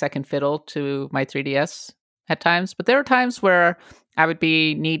playing second fiddle to my 3DS at times, but there were times where I would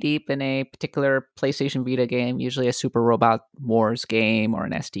be knee deep in a particular PlayStation Vita game, usually a Super Robot Wars game or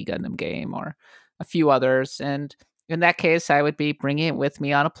an SD Gundam game or a few others. And in that case, I would be bringing it with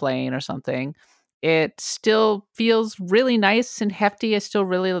me on a plane or something. It still feels really nice and hefty. I still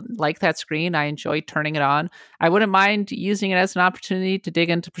really like that screen. I enjoy turning it on. I wouldn't mind using it as an opportunity to dig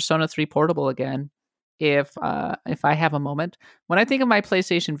into Persona 3 Portable again if I have a moment. When I think of my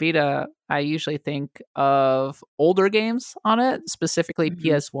PlayStation Vita, I usually think of older games on it, specifically Mhm.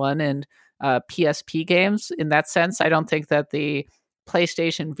 PS1 and PSP games. In that sense, I don't think that the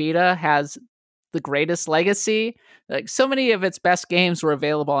PlayStation Vita has the greatest legacy. Like so many of its best games were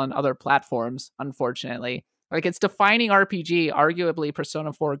available on other platforms, unfortunately. Like its defining RPG, arguably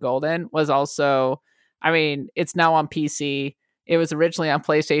Persona 4 Golden, was also, I mean, it's now on PC. It was originally on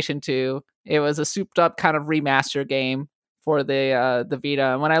PlayStation 2. It was a souped up kind of remaster game for the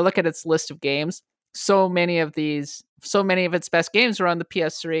Vita. And when I look at its list of games, so many of its best games were on the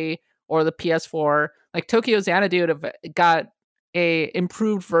PS3 or the PS4. Like Tokyo Xanadu got a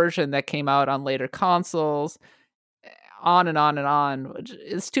improved version that came out on later consoles, on and on and on.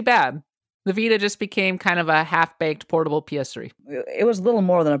 It's too bad. The Vita just became kind of a half-baked portable PS3. It was little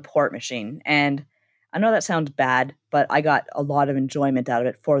more than a port machine, and I know that sounds bad, but I got a lot of enjoyment out of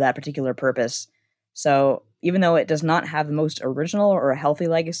it for that particular purpose. So even though it does not have the most original or a healthy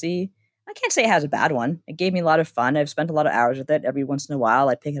legacy, I can't say it has a bad one. It gave me a lot of fun. I've spent a lot of hours with it. Every once in a while,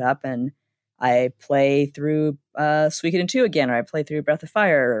 I pick it up and I play through Suikoden 2 again, or I play through Breath of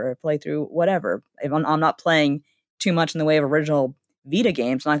Fire, or I play through whatever. If I'm not playing too much in the way of original Vita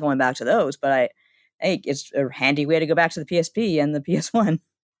games, I'm not going back to those, but hey, it's a handy way to go back to the PSP and the PS1.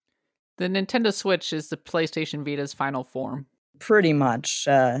 The Nintendo Switch is the PlayStation Vita's final form. Pretty much,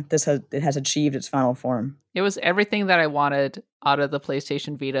 it has achieved its final form. It was everything that I wanted out of the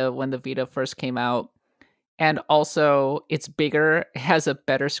PlayStation Vita when the Vita first came out. And also, it's bigger, it has a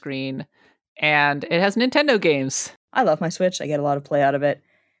better screen, and it has Nintendo games. I love my Switch. I get a lot of play out of it.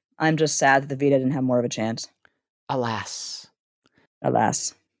 I'm just sad that the Vita didn't have more of a chance. Alas.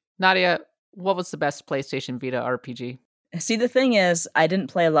 Alas. Nadia, what was the best PlayStation Vita RPG? See, the thing is, I didn't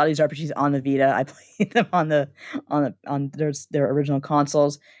play a lot of these RPGs on the Vita. I played them on their original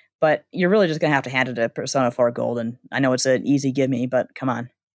consoles. But you're really just gonna have to hand it to Persona 4 Golden. I know it's an easy gimme, but come on.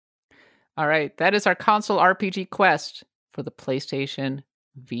 All right, that is our console RPG quest for the PlayStation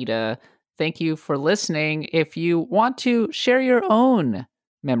Vita. Thank you for listening. If you want to share your own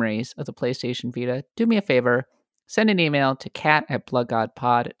memories of the PlayStation Vita, do me a favor. Send an email to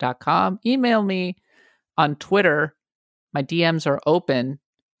cat@bloodgodpod.com. Email me on Twitter. My DMs are open,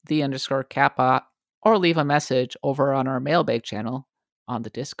 _Kappa, or leave a message over on our mailbag channel on the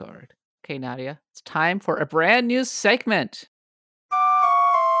Discord. Okay, Nadia, it's time for a brand new segment.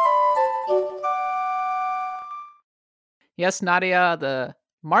 Yes, Nadia, the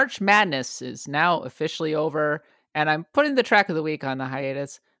March Madness is now officially over, and I'm putting the track of the week on the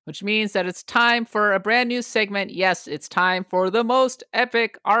hiatus, which means that it's time for a brand new segment. Yes, it's time for the most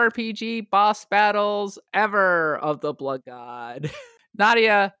epic RPG boss battles ever of the Blood God.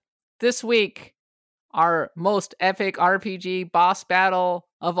 Nadia, this week, our most epic RPG boss battle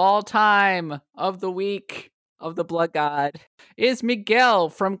of all time of the week of the Blood God is Miguel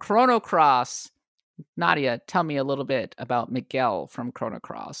from Chrono Cross. Nadia, tell me a little bit about Miguel from Chrono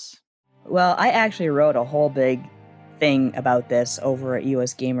Cross. Well, I actually wrote a whole big thing about this over at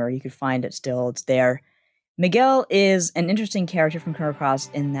US Gamer. You could find it still, it's there. Miguel is an interesting character from Chrono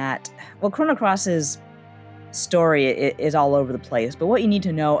Cross in that, well, Chrono Cross's story is all over the place, but what you need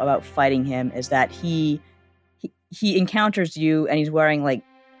to know about fighting him is that he encounters you and he's wearing like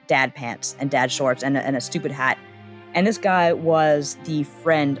dad pants and dad shorts and a stupid hat. And this guy was the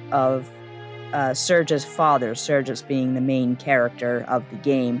friend of Serge's father, Serge's being the main character of the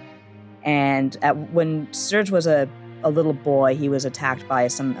game. And when Serge was a little boy, he was attacked by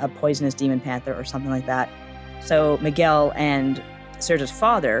a poisonous demon panther or something like that. So Miguel and Serge's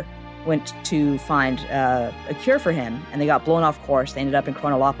father went to find a cure for him, and they got blown off course. They ended up in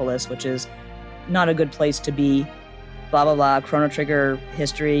Chronolopolis, which is not a good place to be. Blah, blah, blah, Chrono Trigger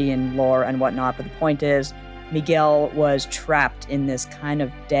history and lore and whatnot. But the point is, Miguel was trapped in this kind of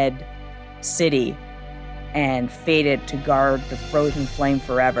dead city and fated to guard the frozen flame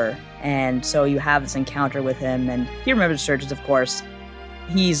forever. And so you have this encounter with him, and he remembers Serge's, of course.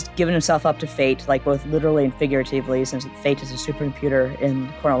 He's given himself up to fate, like both literally and figuratively, since fate is a supercomputer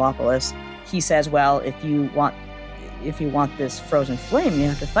in Chronolopolis. He says, well, if you want this frozen flame, you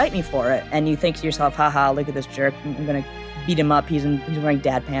have to fight me for it. And you think to yourself, haha, look at this jerk, I'm gonna beat him up, he's wearing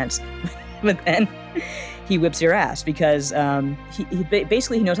dad pants. But then he whips your ass because he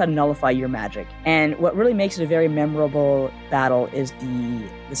basically knows how to nullify your magic. And what really makes it a very memorable battle is the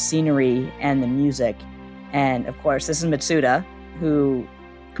scenery and the music. And of course, this is Mitsuda, who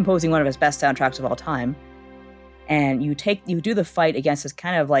composing one of his best soundtracks of all time. And you do the fight against this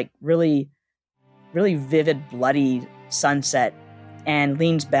kind of like really, really vivid, bloody sunset. And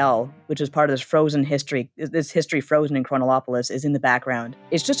Lean's bell, which is part of this frozen history, this history frozen in Chronolopolis, is in the background.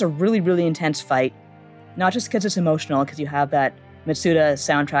 It's just a really, really intense fight. Not just because it's emotional, because you have that Mitsuda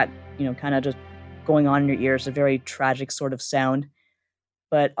soundtrack, kind of just going on in your ears, a very tragic sort of sound.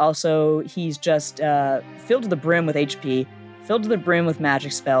 But also, he's just filled to the brim with HP, filled to the brim with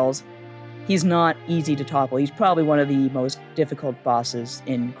magic spells. He's not easy to topple. He's probably one of the most difficult bosses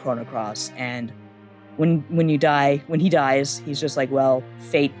in Chrono Cross. And when he dies, he's just like, well,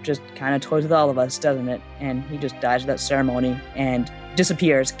 fate just kind of toys with all of us, doesn't it? And he just dies without ceremony and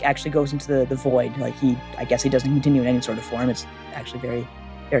disappears, actually goes into the void. Like I guess he doesn't continue in any sort of form. It's actually very,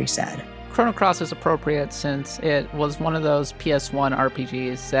 very sad. Chrono Cross is appropriate since it was one of those PS1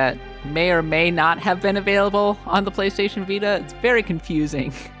 RPGs that may or may not have been available on the PlayStation Vita. It's very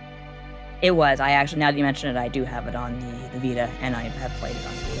confusing. It was. I actually, now that you mention it, I do have it on the Vita, and I have played it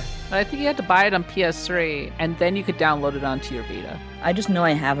on the Vita. I think you had to buy it on PS3, and then you could download it onto your Vita. I just know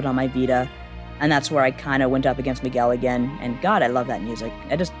I have it on my Vita, and that's where I kind of went up against Miguel again, and God, I love that music.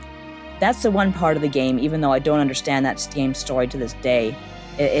 That's the one part of the game, even though I don't understand that game's story to this day.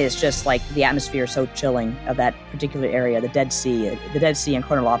 It's just like the atmosphere is so chilling of that particular area, the Dead Sea in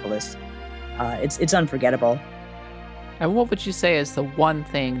Chronolopolis. It's unforgettable. And what would you say is the one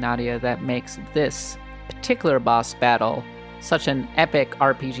thing, Nadia, that makes this particular boss battle such an epic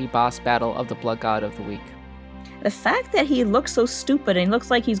RPG boss battle of the Blood God of the Week? The fact that he looks so stupid and he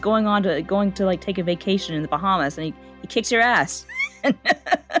looks like he's going to like take a vacation in the Bahamas, and he kicks your ass.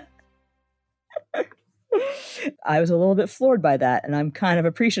 I was a little bit floored by that, and I'm kind of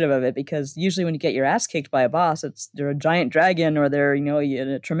appreciative of it, because usually when you get your ass kicked by a boss, they're a giant dragon or they're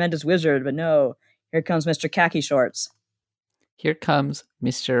a tremendous wizard. But no, here comes Mr. Khaki Shorts. Here comes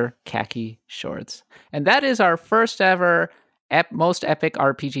Mr. Khaki Shorts. And that is our first ever most epic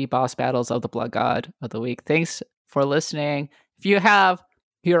RPG boss battles of the Blood God of the Week. Thanks for listening. If you have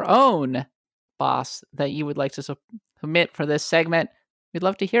your own boss that you would like to submit for this segment, we'd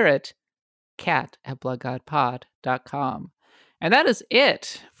love to hear it. cat@bloodgodpod.com. And that is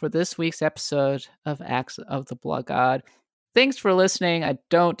it for this week's episode of Acts of the Blood God. Thanks for listening. I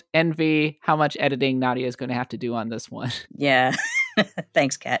don't envy how much editing Nadia is going to have to do on this one. Yeah.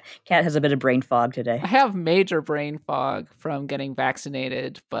 Thanks, Kat. Kat has a bit of brain fog today. I have major brain fog from getting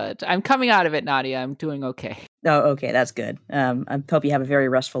vaccinated, but I'm coming out of it, Nadia. I'm doing okay. Oh, okay. That's good. I hope you have a very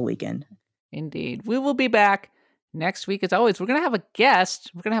restful weekend. Indeed. We will be back next week. As always, we're going to have a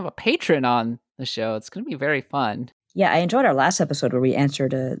guest. We're going to have a patron on the show. It's going to be very fun. Yeah, I enjoyed our last episode where we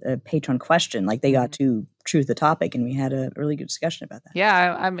answered a patron question. Like, they got to choose the topic, and we had a really good discussion about that.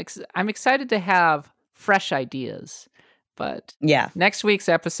 Yeah, I'm excited to have fresh ideas. But Yeah. next week's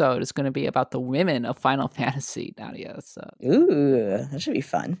episode is going to be about the women of Final Fantasy, Nadia. So, Ooh, that should be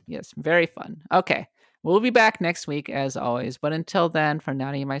fun. yes, very fun. Okay. We'll be back next week as always. But until then, for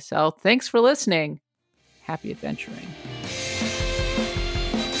Nadia and myself, thanks for listening. Happy adventuring.